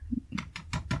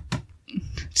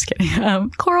 just kidding,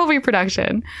 coral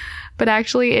reproduction. But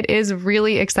actually, it is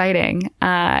really exciting.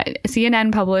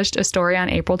 CNN published a story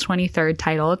on April 23rd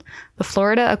titled, "The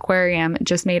Florida Aquarium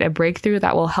Just Made a Breakthrough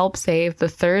That Will Help Save the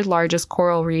Third Largest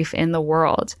Coral Reef in the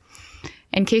World."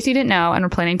 In case you didn't know and were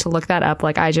planning to look that up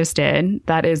like I just did,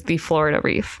 that is the Florida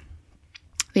Reef.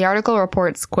 The article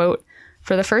reports, quote,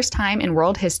 "For the first time in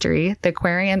world history, the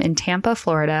aquarium in Tampa,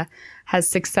 Florida, has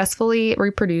successfully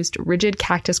reproduced rigid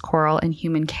cactus coral in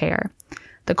human care.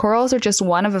 The corals are just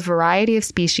one of a variety of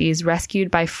species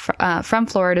rescued from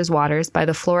Florida's waters by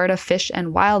the Florida Fish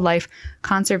and Wildlife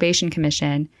Conservation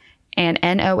Commission and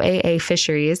NOAA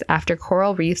Fisheries after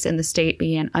coral reefs in the state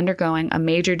began undergoing a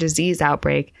major disease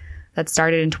outbreak that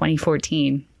started in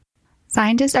 2014.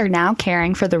 Scientists are now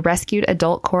caring for the rescued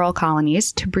adult coral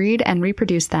colonies to breed and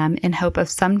reproduce them in hope of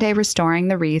someday restoring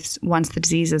the reefs once the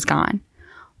disease is gone.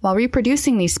 While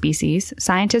reproducing these species,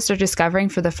 scientists are discovering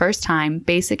for the first time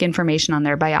basic information on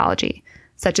their biology,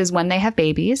 such as when they have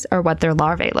babies or what their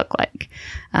larvae look like,"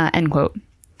 end quote.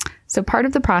 So part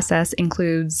of the process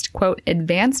includes, quote,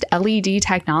 "advanced LED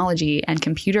technology and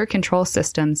computer control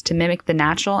systems to mimic the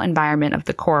natural environment of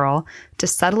the coral to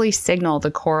subtly signal the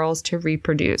corals to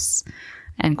reproduce,"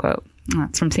 end quote.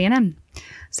 That's from CNN.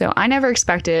 So I never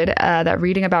expected that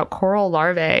reading about coral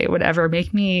larvae would ever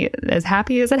make me as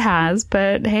happy as it has,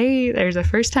 but hey, there's a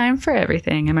first time for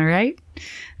everything, am I right?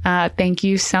 Thank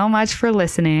you so much for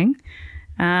listening.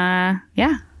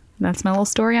 Yeah, that's my little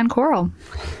story on coral.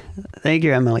 Thank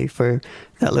you, Emily, for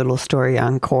that little story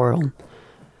on coral.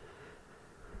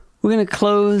 We're going to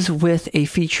close with a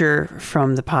feature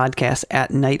from the podcast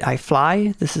At Night I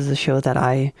Fly. This is a show that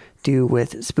I do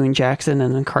with Spoon Jackson,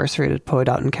 an incarcerated poet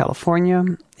out in California.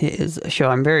 It is a show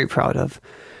I'm very proud of.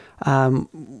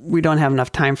 We don't have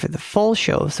enough time for the full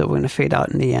show, so we're going to fade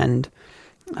out in the end.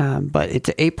 But it's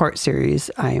an 8-part series.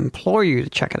 I implore you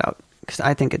to check it out because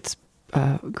I think it's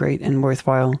great and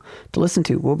worthwhile to listen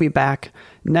to. We'll be back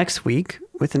next week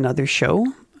with another show.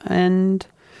 And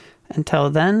until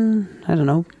then, I don't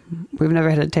know. We've never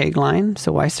had a tagline,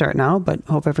 so why start now? But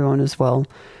hope everyone is well.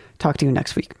 Talk to you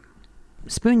next week.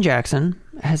 Spoon Jackson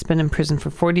has been in prison for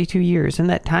 42 years. In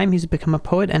that time, he's become a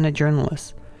poet and a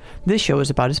journalist. This show is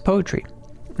about his poetry.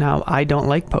 Now, I don't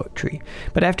like poetry,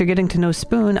 but after getting to know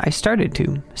Spoon, I started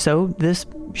to. So this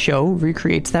show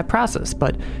recreates that process,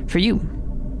 but for you.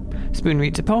 Spoon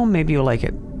reads a poem, maybe you'll like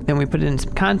it. Then we put it in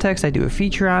some context, I do a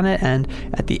feature on it, and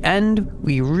at the end,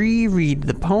 we reread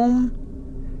the poem.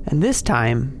 And this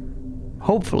time,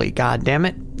 hopefully, God damn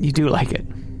it, you do like it.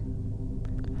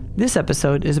 This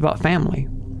episode is about family.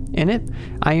 In it,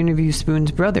 I interview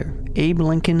Spoon's brother, Abe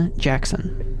Lincoln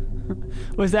Jackson.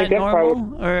 Was that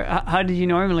normal? Or how did you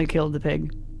normally kill the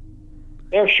pig?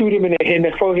 They'll shoot him in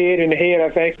the forehead and the head, I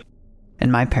think.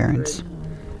 And my parents.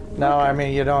 No, I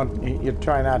mean, you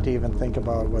try not to even think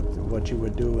about what you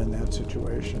would do in that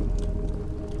situation.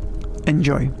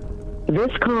 Enjoy.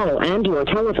 This call and your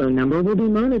telephone number will be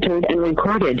monitored and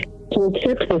recorded. To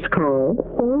accept this call,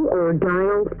 call or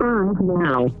dial 5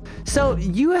 now. So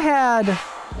you had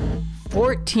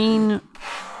 14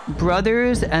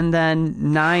 brothers and then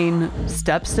 9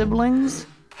 step-siblings?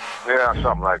 Yeah,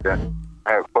 something like that.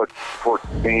 I had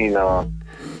 14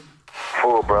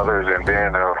 full brothers and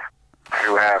then a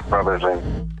few half-brothers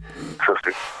and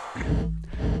sisters.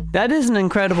 That is an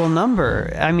incredible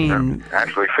number. I mean...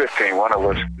 Actually 15. One of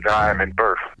us died in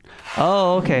birth.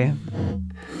 Oh, okay.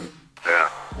 Yeah.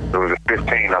 There was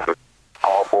 15 of us,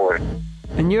 all boys.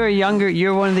 And you're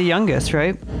one of the youngest,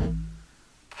 right?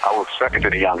 I was second to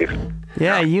the youngest.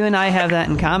 Yeah, you and I have that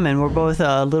in common. We're both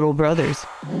little brothers.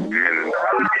 And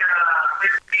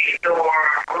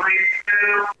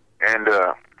I'm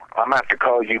going to have to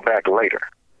call you back later.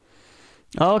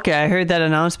 Oh, okay, I heard that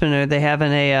announcement. Are they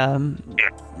having a... Yeah.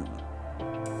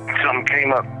 Something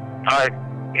came up. All right,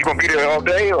 you going to be there all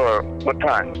day or what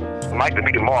time? It might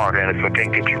be tomorrow then if I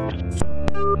can't get you.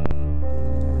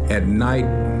 At night,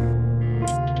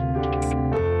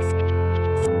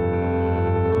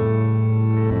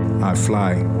 I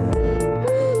fly.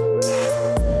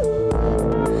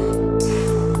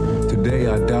 Today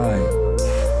I die.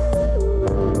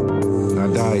 I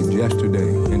died yesterday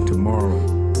and tomorrow.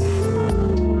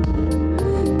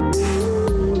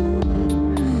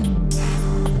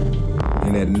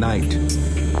 And at night,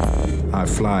 I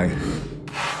fly.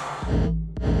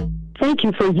 Thank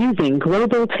you for using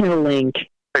Global Tel Link.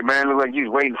 Hey, man, look like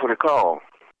you was waiting for the call.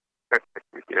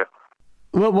 Yeah.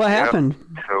 What happened?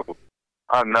 So,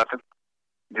 nothing.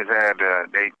 Just had,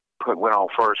 they went on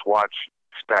first watch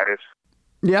status.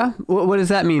 Yeah? What does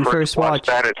that mean, first watch?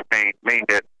 Status mean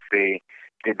that they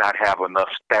did not have enough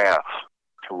staff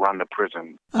to run the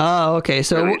prison. Oh, okay.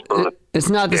 So it's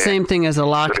not the same thing as a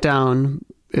lockdown.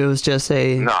 It was just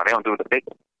a... No, they don't do it.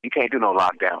 You can't do no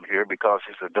lockdown here because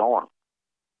it's a dorm.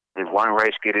 If one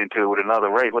race get into it with another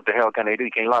race, what the hell can they do?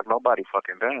 You can't lock nobody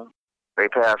fucking down. They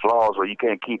pass laws where you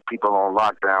can't keep people on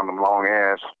lockdown, them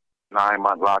long-ass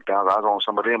 9-month lockdowns. I was on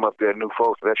some of them up there, new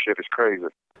folks. That shit is crazy.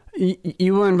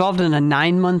 You were involved in a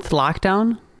 9-month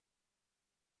lockdown?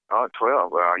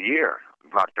 12, a year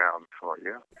lockdown before,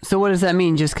 yeah. So what does that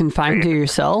mean? Just confined to your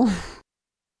cell?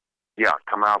 Yeah,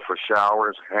 come out for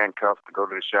showers, handcuffed to go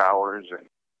to the showers, and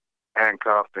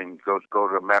handcuffed and go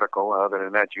to the medical. Other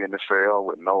than that, you're in the cell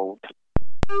with no...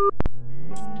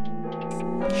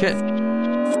 Shit.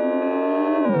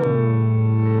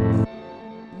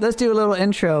 Let's do a little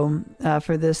intro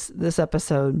for this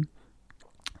episode.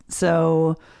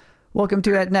 So, welcome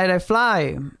to At Night I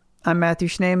Fly. I'm Matthew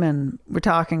Schneeman. We're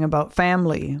talking about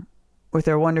family with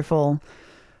our wonderful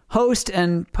host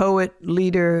and poet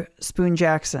leader, Spoon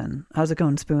Jackson. How's it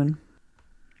going, Spoon?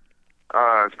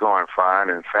 It's going fine,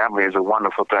 and family is a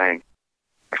wonderful thing.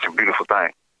 It's a beautiful thing.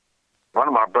 One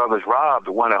of my brothers, Rob,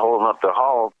 the one that holding up the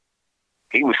hall,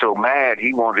 he was so mad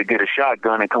he wanted to get a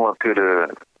shotgun and come up to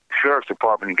the sheriff's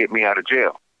department and get me out of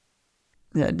jail.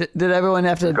 Yeah, did everyone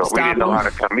have to stop we didn't know him? how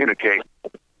to communicate.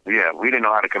 Yeah, we didn't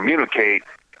know how to communicate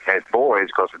as boys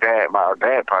because my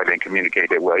dad probably didn't communicate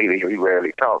that well either. He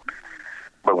rarely talked.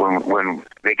 But when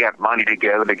they got money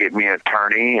together to get me an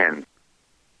attorney, and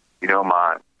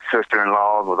my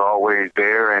sister-in-law was always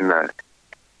there in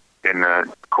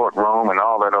the courtroom and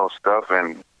all that old stuff,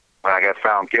 and When I got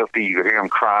found guilty, you could hear him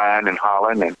crying and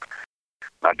hollering, and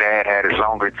my dad had his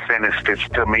longer sentence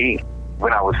to me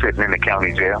when I was sitting in the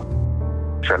county jail.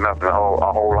 Said nothing a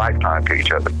whole lifetime to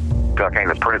each other. Till I came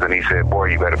to prison, he said, boy,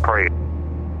 you better pray.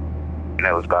 And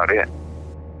that was about it.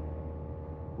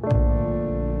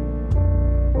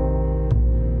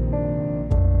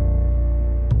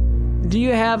 Do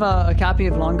you have a copy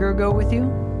of Longer Ago with you?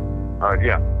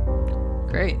 Yeah.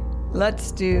 Great.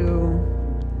 Let's do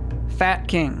Fat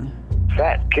King.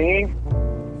 Fat King?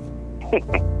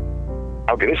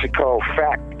 Okay, this is called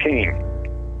Fat King.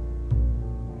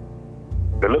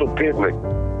 The little piglet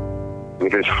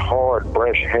with his hard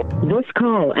brush hair. This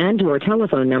call and your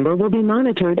telephone number will be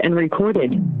monitored and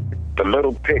recorded. The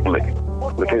little piglet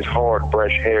with his hard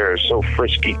brush hair, so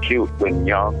frisky cute when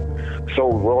young,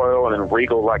 so royal and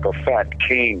regal like a fat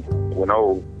king when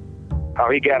old. How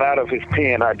he got out of his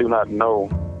pen, I do not know.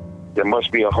 There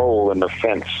must be a hole in the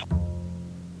fence.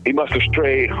 He must have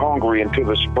strayed hungry into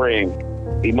the spring.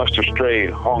 He must have strayed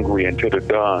hungry into the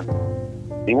dawn.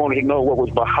 He wanted to know what was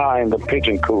behind the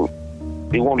pigeon coop.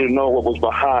 He wanted to know what was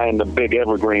behind the big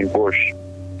evergreen bush.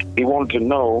 He wanted to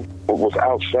know what was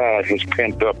outside his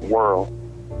pent-up world.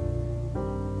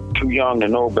 Too young to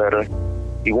know better.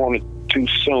 He wanted too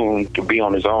soon to be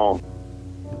on his own.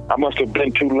 I must have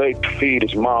been too late to feed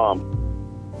his mom.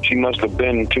 She must have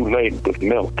been too late with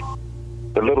milk.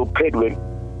 The little piglet,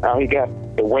 how he got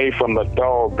away from the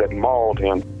dog that mauled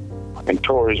him and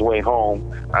tore his way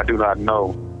home, I do not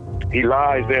know. He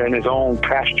lies there in his own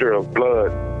pasture of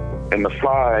blood, and the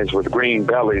flies with green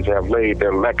bellies have laid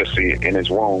their legacy in his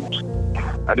wounds.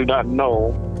 I do not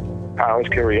know how his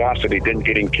curiosity didn't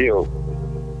get him killed.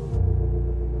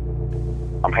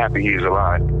 I'm happy he's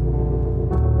alive.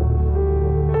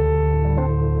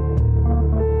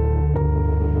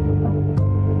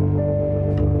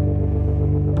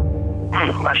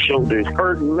 My shoulder's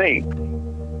hurting me.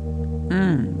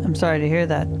 I'm sorry to hear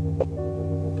that.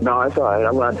 No, it's all right.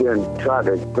 I'm out there and try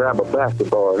to grab a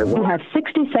basketball. You have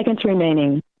 60 seconds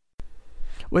remaining.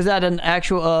 Was that an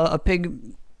actual a pig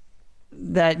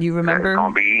that you remember? It's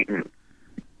gonna be eating.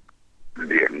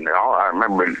 Yeah, no, I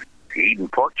remember eating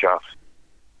pork chops.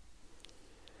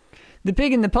 The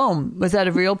pig in the poem, was that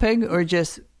a real pig or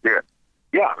just? Yeah,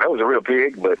 that was a real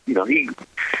pig. But you know, he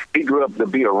grew up to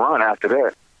be a run after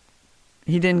that.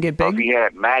 He didn't get big? He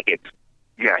had maggots.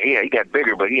 Yeah, he got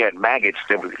bigger, but he had maggots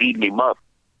that was eating him up.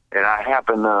 And I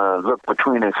happened to look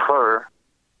between his fur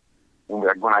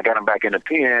when I got him back in the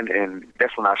pen, and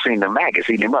that's when I seen the maggots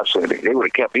eating him up. So they would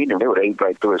have kept eating him. They would have ate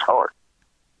right through his heart.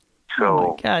 So,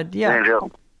 oh my God, yeah.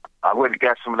 I went and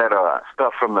got some of that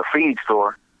stuff from the feed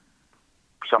store,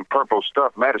 some purple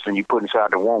stuff, medicine you put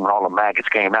inside the womb, and all the maggots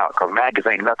came out. Because maggots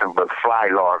ain't nothing but fly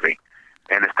larvae.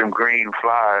 And it's them green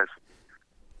flies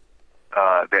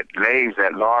that lays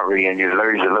that larvae, and you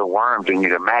lays your little worms in you,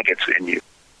 the maggots in you.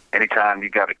 Anytime you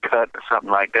got a cut or something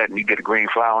like that and you get a green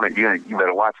fly on it, you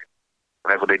better watch it.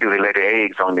 And that's what they do. They lay their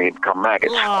eggs on there and become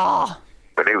maggots. Oh.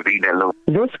 But they was eating that little...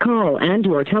 This call and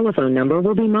your telephone number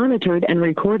will be monitored and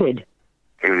recorded.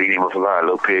 He was eating him alive,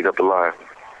 little pig up alive.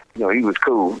 You know, he was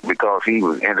cool because he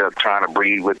ended up trying to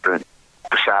breed with the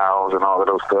sows and all of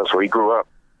those stuff. So he grew up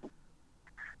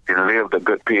and lived a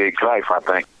good pig's life, I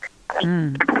think.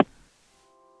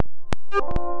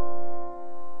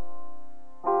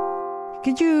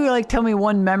 Could you tell me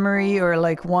one memory or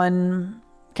one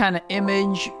kind of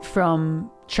image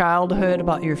from childhood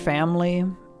about your family?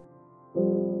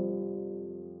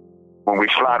 When we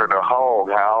slaughtered a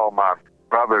hog, how all my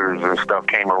brothers and stuff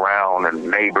came around and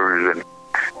neighbors, and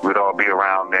we'd all be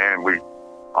around there, and we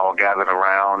all gathered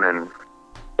around. And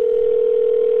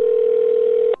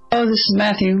oh, this is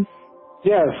Matthew.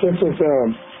 Yes, this is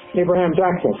Abraham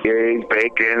Jackson. Eggs,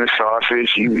 bacon,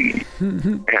 sausage, you eat.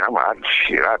 And I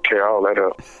tear all that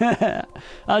up.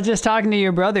 I was just talking to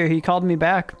your brother. He called me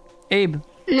back. Abe.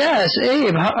 Yes,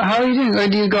 Abe. How are you doing? Or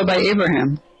do you go by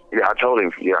Abraham? Yeah, I told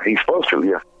him. Yeah, he's supposed to.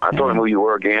 Yeah, I told him who you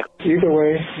were again. Either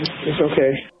way, it's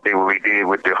okay. Did what we did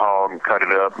with the hog and cut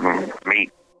it up and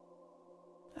meat.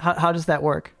 How does that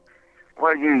work?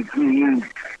 Well, you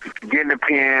get in the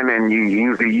pen and you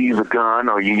usually use a gun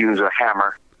or you use a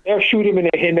hammer. They'll shoot him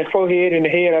in the forehead and the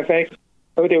head, I think.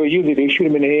 Oh, they would usually shoot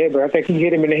him in the head, but I think he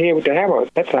hit him in the head with the hammer.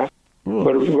 That's how.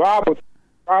 But Rob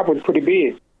was pretty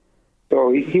big,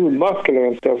 so he was muscular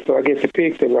and stuff. So I guess the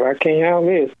pig said, "Well, I can't handle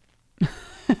this."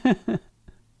 That's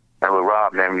what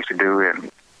Rob and them used to do,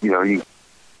 and you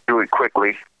do it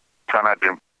quickly. Try not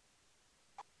to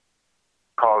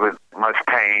cause it much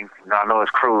pain. I know it's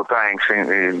cruel things,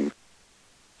 and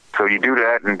so you do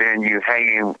that, and then you hang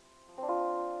him.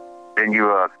 Then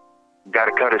you Got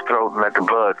to cut his throat and let the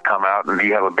blood come out, and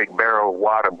you have a big barrel of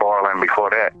water boiling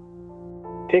before that.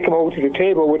 Take him over to the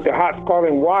table with the hot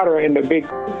scalding water in the big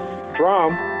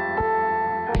drum,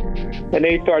 and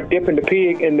they start dipping the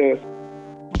pig in the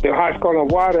hot scalding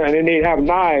water, and then they have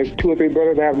knives. 2 or 3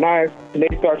 brothers have knives, and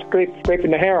they start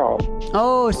scraping the hair off.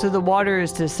 Oh, so the water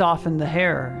is to soften the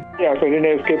hair. Yeah, so then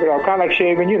they scrape it off, kind of like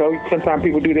shaving. You know, sometimes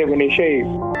people do that when they shave.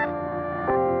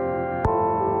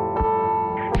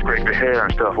 Scrape the hair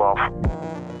and stuff off.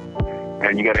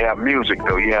 And you got to have music,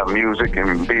 though. You have music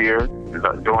and beer,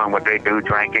 doing what they do,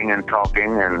 drinking and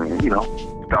talking, and, you know,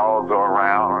 dogs are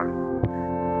around,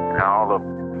 and all the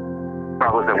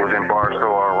brothers that was in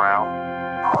Barstow are around.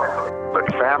 But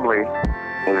family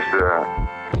is,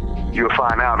 you'll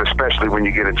find out, especially when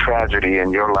you get a tragedy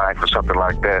in your life or something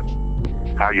like that,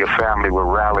 how your family will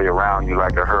rally around you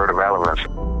like a herd of elephants.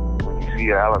 When you see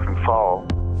an elephant fall,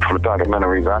 from the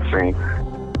documentaries I've seen,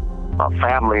 a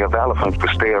family of elephants to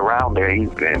stay around there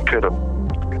until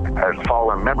the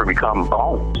fallen member become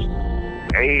bones.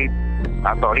 Abe,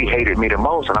 I thought he hated me the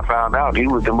most, and I found out he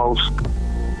was the most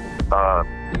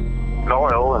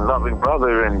loyal and loving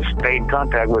brother, and stayed in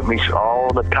contact with me all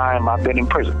the time I've been in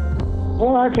prison.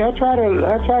 Well, I try to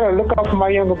look out for my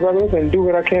younger brothers and do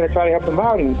what I can to try to help them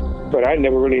out, but I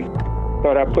never really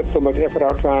thought I put so much effort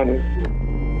out trying to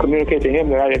communicate to him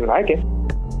that I didn't like it.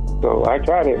 So I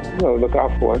try to, look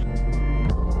out for him.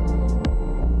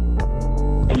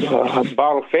 I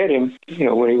bottle fed him,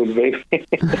 when he was a baby.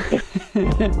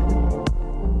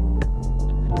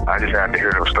 I just had to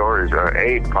hear those stories.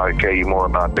 Abe probably tell you more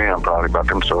about them, probably about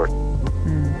them stories.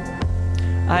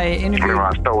 I interviewed...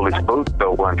 I stole his boots,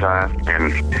 though, one time,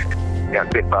 and got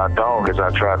bit by a dog as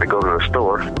I tried to go to the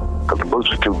store, because the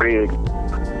boots were too big.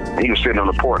 And he was sitting on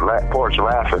the porch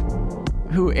laughing.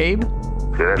 Who, Abe?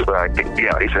 So that's what I get.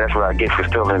 Yeah, he said that's what I get for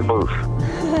stealing his boots.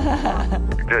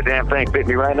 The damn thing bit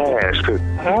me right in the ass, too.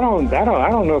 I don't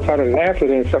know if I'd have laughed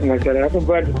at something like that happened,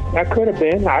 but I could have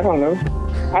been. I don't know.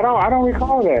 I don't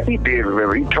recall that. He did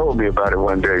remember. He told me about it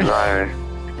one day, Ryan.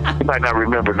 He might not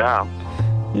remember now.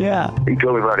 Yeah. He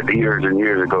told me about it years and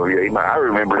years ago. Yeah, I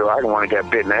remember, though. I didn't want to get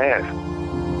bit in the ass.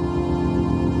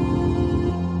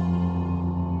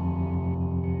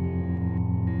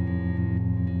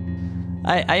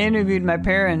 I interviewed my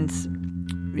parents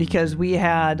because they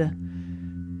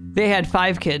had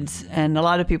 5 kids, and a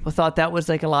lot of people thought that was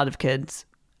like a lot of kids.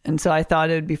 And so I thought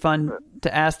it would be fun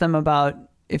to ask them about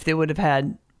if they would have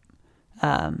had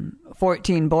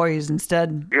 14 boys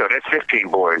instead. Yeah, that's 15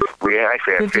 boys. We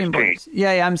actually had 15. Boys.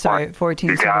 Yeah, I'm sorry,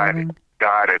 14 surviving.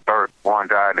 Died at birth. One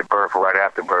died at birth or right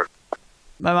after birth.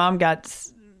 My mom got...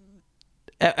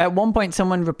 At one point,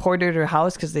 someone reported her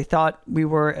house because they thought we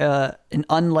were an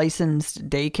unlicensed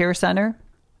daycare center.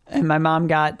 And my mom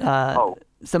got...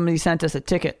 Somebody sent us a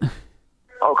ticket.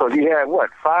 Oh, because you had,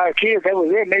 5 kids? That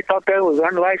was it? And they thought that was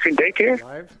unlicensed daycare?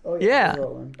 5? Oh, yeah.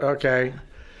 Okay.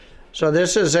 So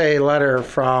this is a letter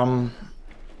from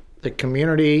the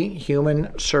Community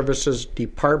Human Services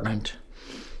Department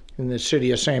in the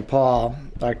city of St. Paul,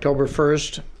 October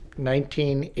 1st,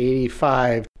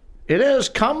 1985. It has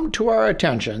come to our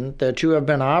attention that you have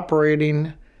been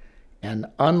operating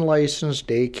an unlicensed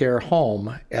daycare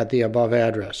home at the above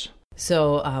address.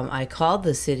 So I called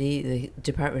the city, the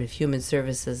Department of Human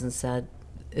Services, and said,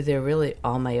 they're really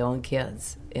all my own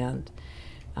kids. And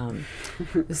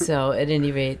so at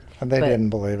any rate... And they didn't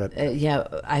believe it.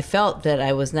 I felt that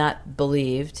I was not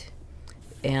believed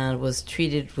and was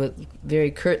treated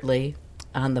very curtly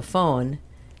on the phone.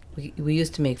 We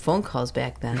used to make phone calls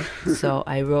back then. So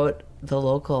I wrote the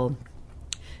local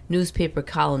newspaper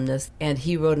columnist, and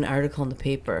he wrote an article in the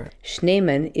paper.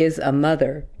 Schneemann is a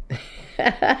mother.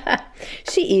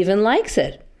 She even likes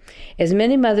it. As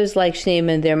many mothers like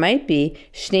Schneemann there might be,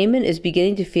 Schneemann is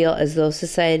beginning to feel as though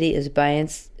society is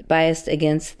biased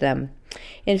against them.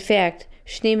 In fact,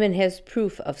 Schneemann has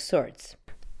proof of sorts.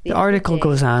 The article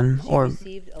goes on, or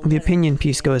the opinion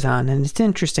piece goes on, and it's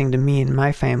interesting to me and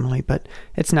my family, but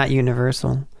it's not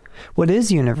universal. What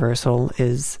is universal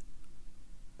is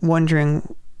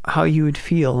wondering how you would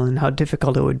feel and how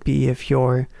difficult it would be if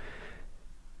your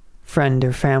friend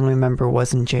or family member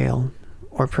was in jail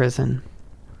or prison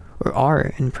or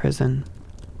are in prison,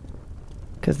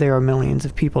 because there are millions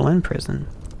of people in prison,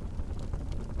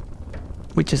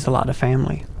 which is a lot of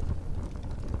family.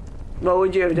 What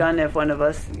would you have done if one of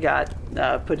us got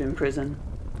put in prison?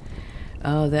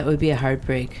 Oh, that would be a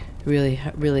heartbreak. Really,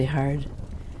 really hard.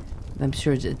 I'm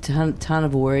sure it's a ton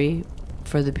of worry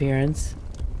for the parents,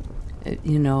 and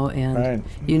right.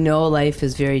 Life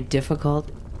is very difficult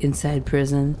inside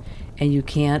prison, and you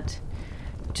can't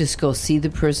just go see the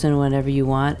person whenever you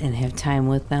want and have time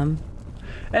with them.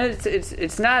 And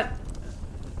it's not.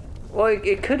 Well,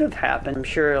 it could have happened. I'm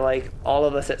sure, like, all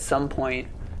of us at some point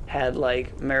had,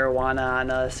 like, marijuana on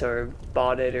us or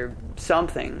bought it or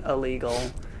something illegal.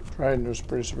 Right, and it was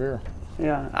pretty severe.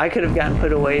 Yeah, I could have gotten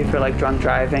put away for, like, drunk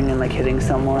driving and, like, hitting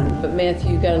someone. But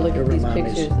Matthew, you got to look at these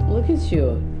pictures. Look at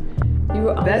you. You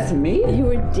were. That's me? You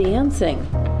were dancing.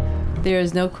 There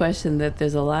is no question that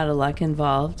there's a lot of luck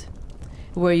involved.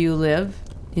 Where you live,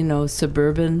 you know,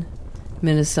 suburban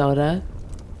Minnesota,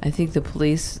 I think the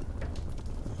police,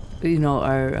 you know,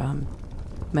 are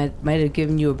might have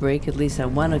given you a break at least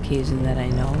on one occasion that I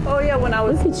know. Oh yeah, when I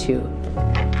was. Look at you.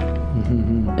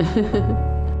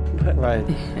 Right.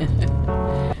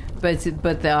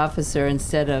 But the officer,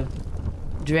 instead of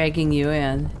dragging you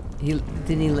in,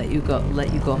 didn't he let you go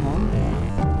home?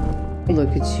 Look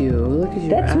at you. Look at your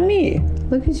That's eyes. me.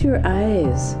 Look at your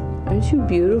eyes. Aren't you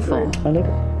beautiful?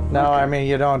 No, I mean,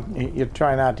 you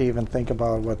try not to even think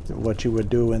about what you would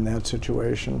do in that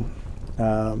situation.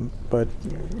 But,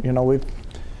 you know,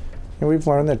 we've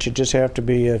learned that you just have to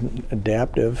be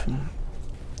adaptive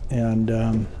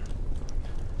and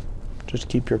just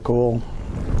keep your cool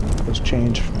as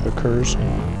change occurs.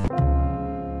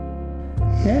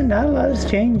 Yeah, not a lot has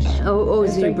changed. Oh,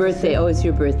 it's your birthday. Oh, it's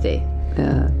your birthday.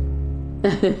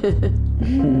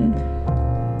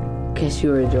 Guess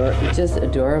you were just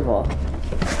adorable.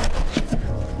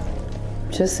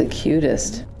 Just the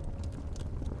cutest.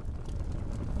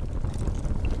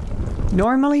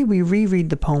 Normally, we reread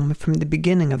the poem from the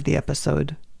beginning of the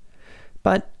episode.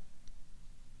 But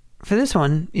for this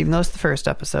one, even though it's the first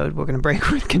episode, we're going to break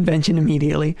with convention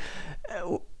immediately.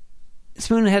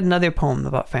 Spoon had another poem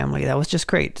about family that was just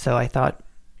great, so I thought,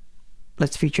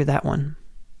 let's feature that one.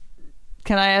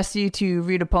 Can I ask you to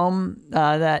read a poem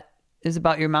that is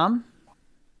about your mom?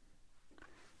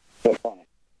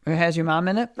 Or has your mom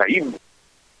in it? Now you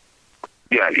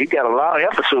got a lot of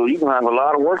episodes. You're going to have a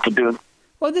lot of work to do.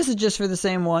 Well, this is just for the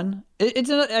same one.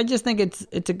 I just think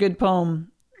it's a good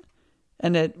poem,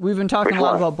 and we've been talking a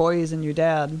lot about boys and your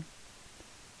dad.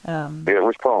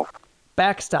 Which poem?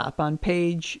 Backstop on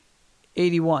page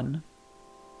 81.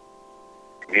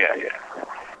 Yeah.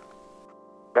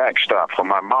 Backstop for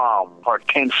my mom,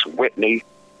 Hortense Whitney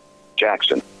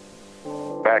Jackson.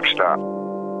 Backstop.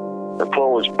 The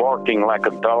floor was barking like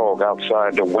a dog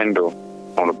outside the window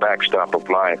on the backstop of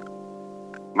life.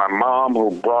 My mom,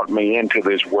 who brought me into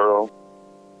this world,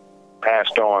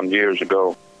 passed on years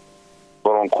ago.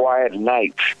 But on quiet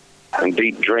nights and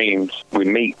deep dreams, we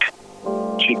meet.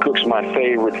 She cooks my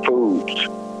favorite foods.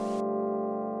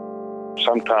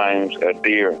 Sometimes a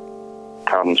deer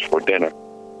comes for dinner.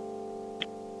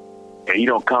 And he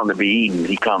don't come to be eaten.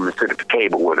 He comes to sit at the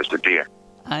table with us, the deer.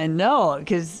 I know,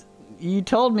 because you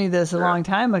told me this a long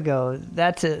time ago.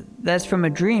 That's from a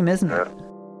dream, isn't it?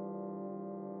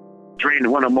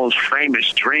 One of the most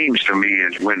famous dreams to me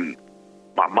is when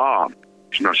my mom,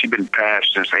 she's been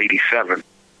passed since 87.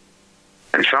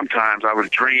 And sometimes I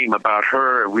would dream about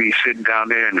her, and we sitting down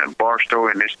there in the bar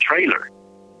store in this trailer.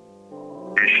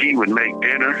 And she would make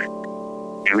dinner,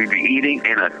 and we'd be eating,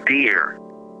 and a deer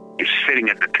is sitting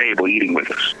at the table eating with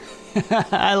us.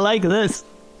 I like this.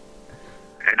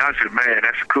 And I said, man,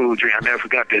 that's a cool dream. I never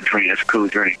forgot that dream. That's a cool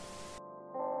dream.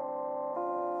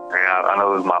 And I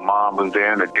know it was my mom was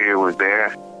there, and the deer was there,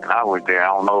 and I was there. I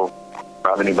don't know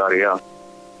about anybody else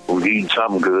who was eating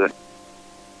something good.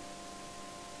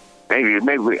 Maybe, I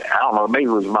don't know, maybe it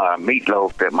was my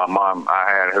meatloaf that I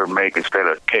had her make instead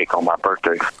of cake on my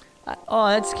birthday. Oh,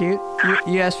 that's cute.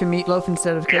 You asked for meatloaf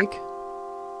instead of cake?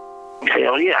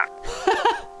 Hell yeah.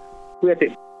 We have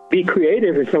to be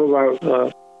creative in some of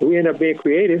our, we end up being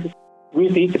creative. We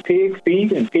used to eat the pig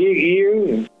feet and pig ears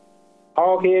and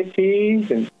hog head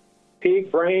cheese and pig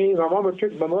brains. My mother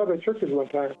tricked us one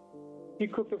time.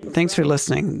 Thanks for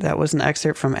listening. That was an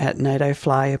excerpt from At Night I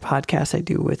Fly, a podcast I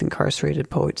do with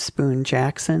incarcerated poet Spoon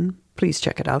Jackson. Please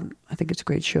check it out. I think it's a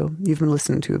great show. You've been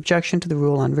listening to Objection to the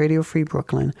Rule on Radio Free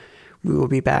Brooklyn. We will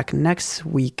be back next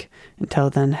week. Until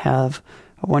then, have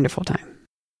a wonderful time.